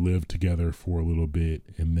actually live together for a little bit,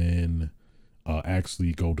 and then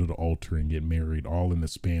actually go to the altar and get married, all in the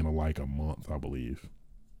span of like a month, I believe.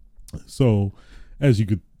 So as you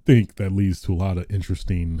could think, that leads to a lot of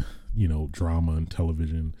interesting, you know, drama and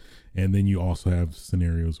television. And then you also have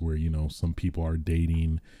scenarios where, you know, some people are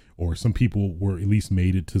dating, or some people were at least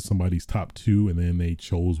made it to somebody's top 2, and then they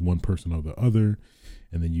chose one person or the other.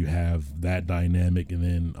 And then you have that dynamic. And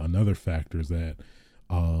then another factor is that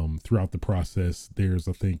throughout the process, there's,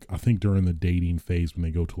 I think during the dating phase, when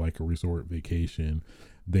they go to like a resort vacation,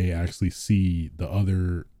 they actually see a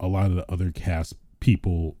lot of the other cast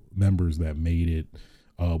people members that made it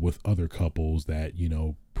with other couples that, you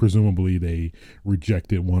know, presumably they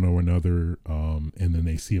rejected one or another, and then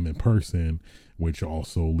they see them in person, which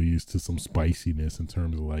also leads to some spiciness in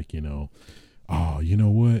terms of like, you know, oh, you know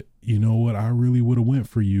what, I really would have went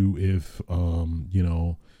for you if, you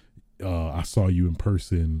know, I saw you in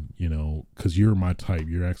person, you know, because you're my type.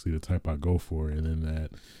 You're actually the type I go for. And then that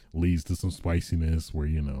leads to some spiciness where,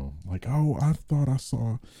 you know, like, oh, I thought I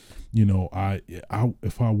saw, you know,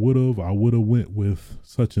 if I would have went with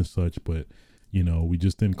such and such, but, you know, we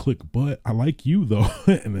just didn't click. But I like you though.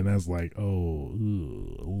 And then that's like, oh,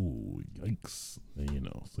 yikes. And, you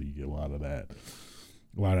know, so you get a lot of that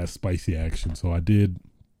spicy action. So I did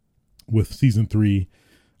with season 3.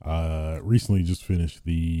 Recently just finished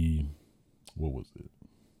the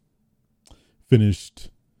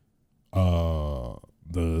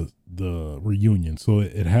reunion. So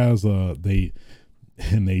it has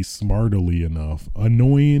they smartily enough,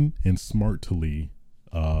 annoying and smartly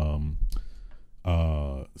um,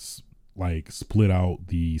 like split out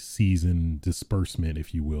the season disbursement,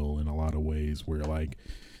 if you will, in a lot of ways, where like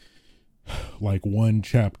one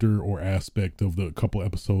chapter or aspect of the couple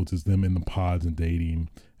episodes is them in the pods and dating.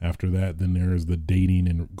 After that, then there's the dating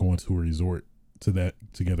and going to a resort to that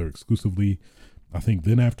together exclusively. I think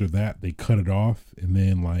then after that they cut it off and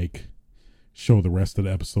then like show the rest of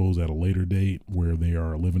the episodes at a later date where they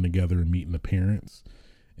are living together and meeting the parents.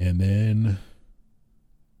 And then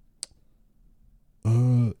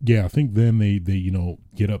I think then they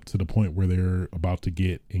get up to the point where they're about to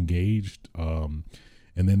get engaged, and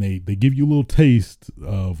then they give you a little taste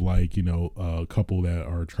of like a couple that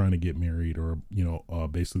are trying to get married, or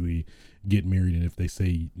basically get married, and if they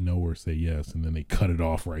say no or say yes, and then they cut it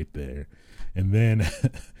off right there. And then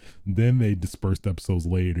then they dispersed episodes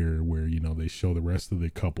later where they show the rest of the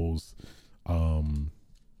couples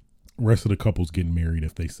getting married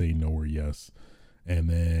if they say no or yes. And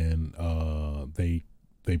then they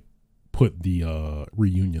put the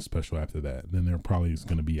reunion special after that. And then there probably is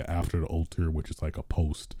going to be after the altar, which is like a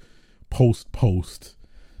post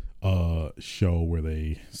show where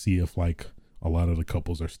they see if like a lot of the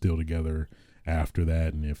couples are still together after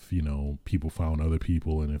that, and if people found other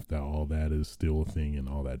people, and if all that is still a thing, and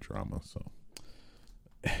all that drama. So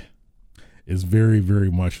it's very,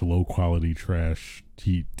 very much low quality trash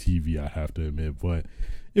TV, I have to admit, but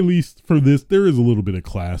at least for this, there is a little bit of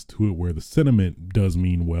class to it, where the sentiment does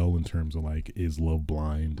mean well in terms of like, is love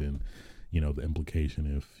blind, and the implication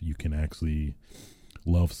if you can actually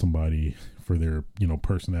love somebody for their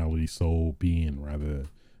personality, soul, being, rather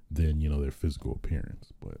than their physical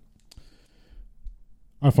appearance. But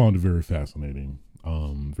I found it very fascinating,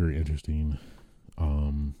 very interesting.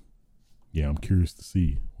 I'm curious to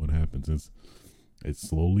see what happens. It's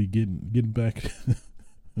slowly getting back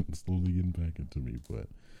slowly getting back into me, but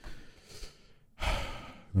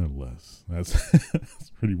nonetheless,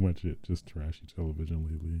 that's pretty much it. Just trashy television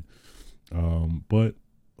lately. But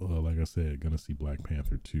like I said, gonna see Black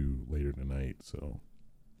Panther 2 later tonight. So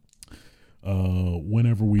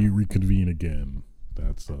whenever we reconvene again,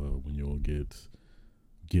 that's when you'll get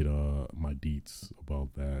my deets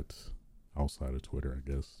about that outside of Twitter, I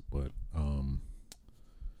guess. But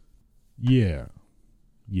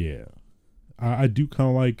I do kind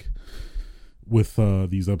of like with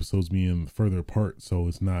these episodes being further apart, so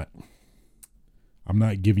I'm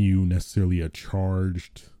not giving you necessarily a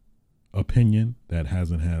charged opinion that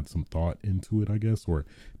hasn't had some thought into it, I guess, or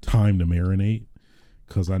time to marinate,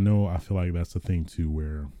 because I feel like that's the thing too,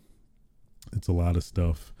 where it's a lot of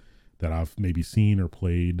stuff that I've maybe seen or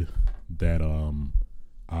played that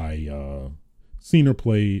I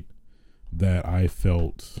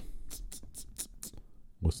felt,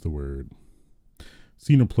 what's the word?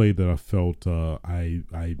 Seen or played that I felt I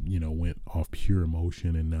went off pure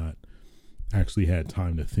emotion and not actually had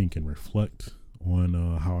time to think and reflect on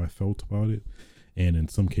how I felt about it. And in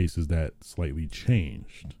some cases that slightly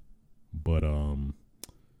changed. But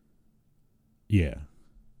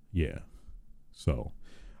so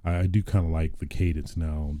I do kind of like the cadence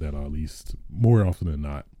now, that at least more often than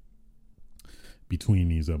not between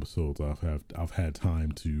these episodes I've had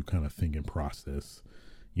time to kind of think and process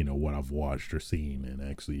what I've watched or seen, and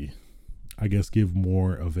actually I guess give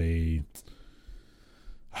more of a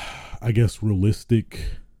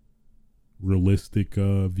realistic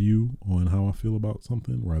view on how I feel about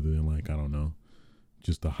something, rather than like, I don't know,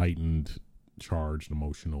 just a heightened, charged,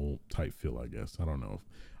 emotional type feel, I guess. I don't know.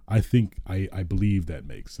 I think I believe that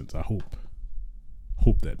makes sense. I hope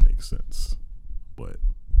that makes sense. But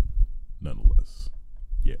nonetheless,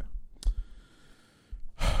 yeah.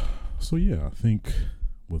 So yeah, I think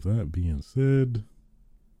with that being said,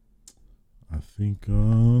 I think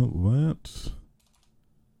that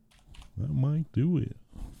might do it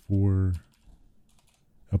for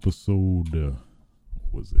episode, what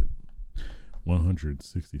was it?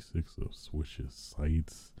 166 of Swish's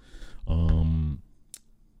Sights.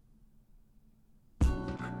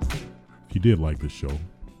 If you did like this show,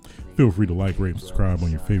 feel free to like, rate, and subscribe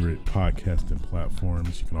on your favorite podcasting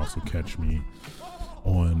platforms. You can also catch me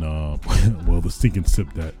on the Sink and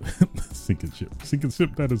Sip that Sink and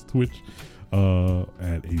Sip that is Twitch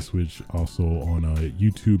at ASwitch, also on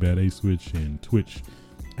YouTube at ASwitch, and Twitch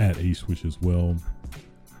at ASwitch as well.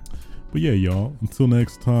 But yeah, y'all, until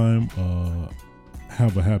next time,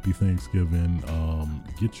 have a happy Thanksgiving.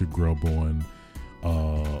 Get your grub on.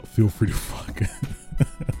 Feel free to fuck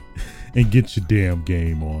and get your damn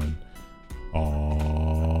game on.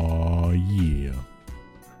 Yeah.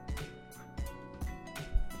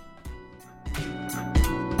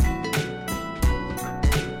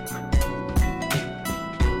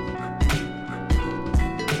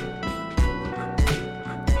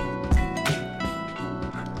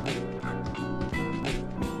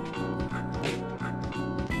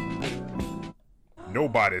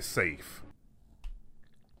 Nobody's safe.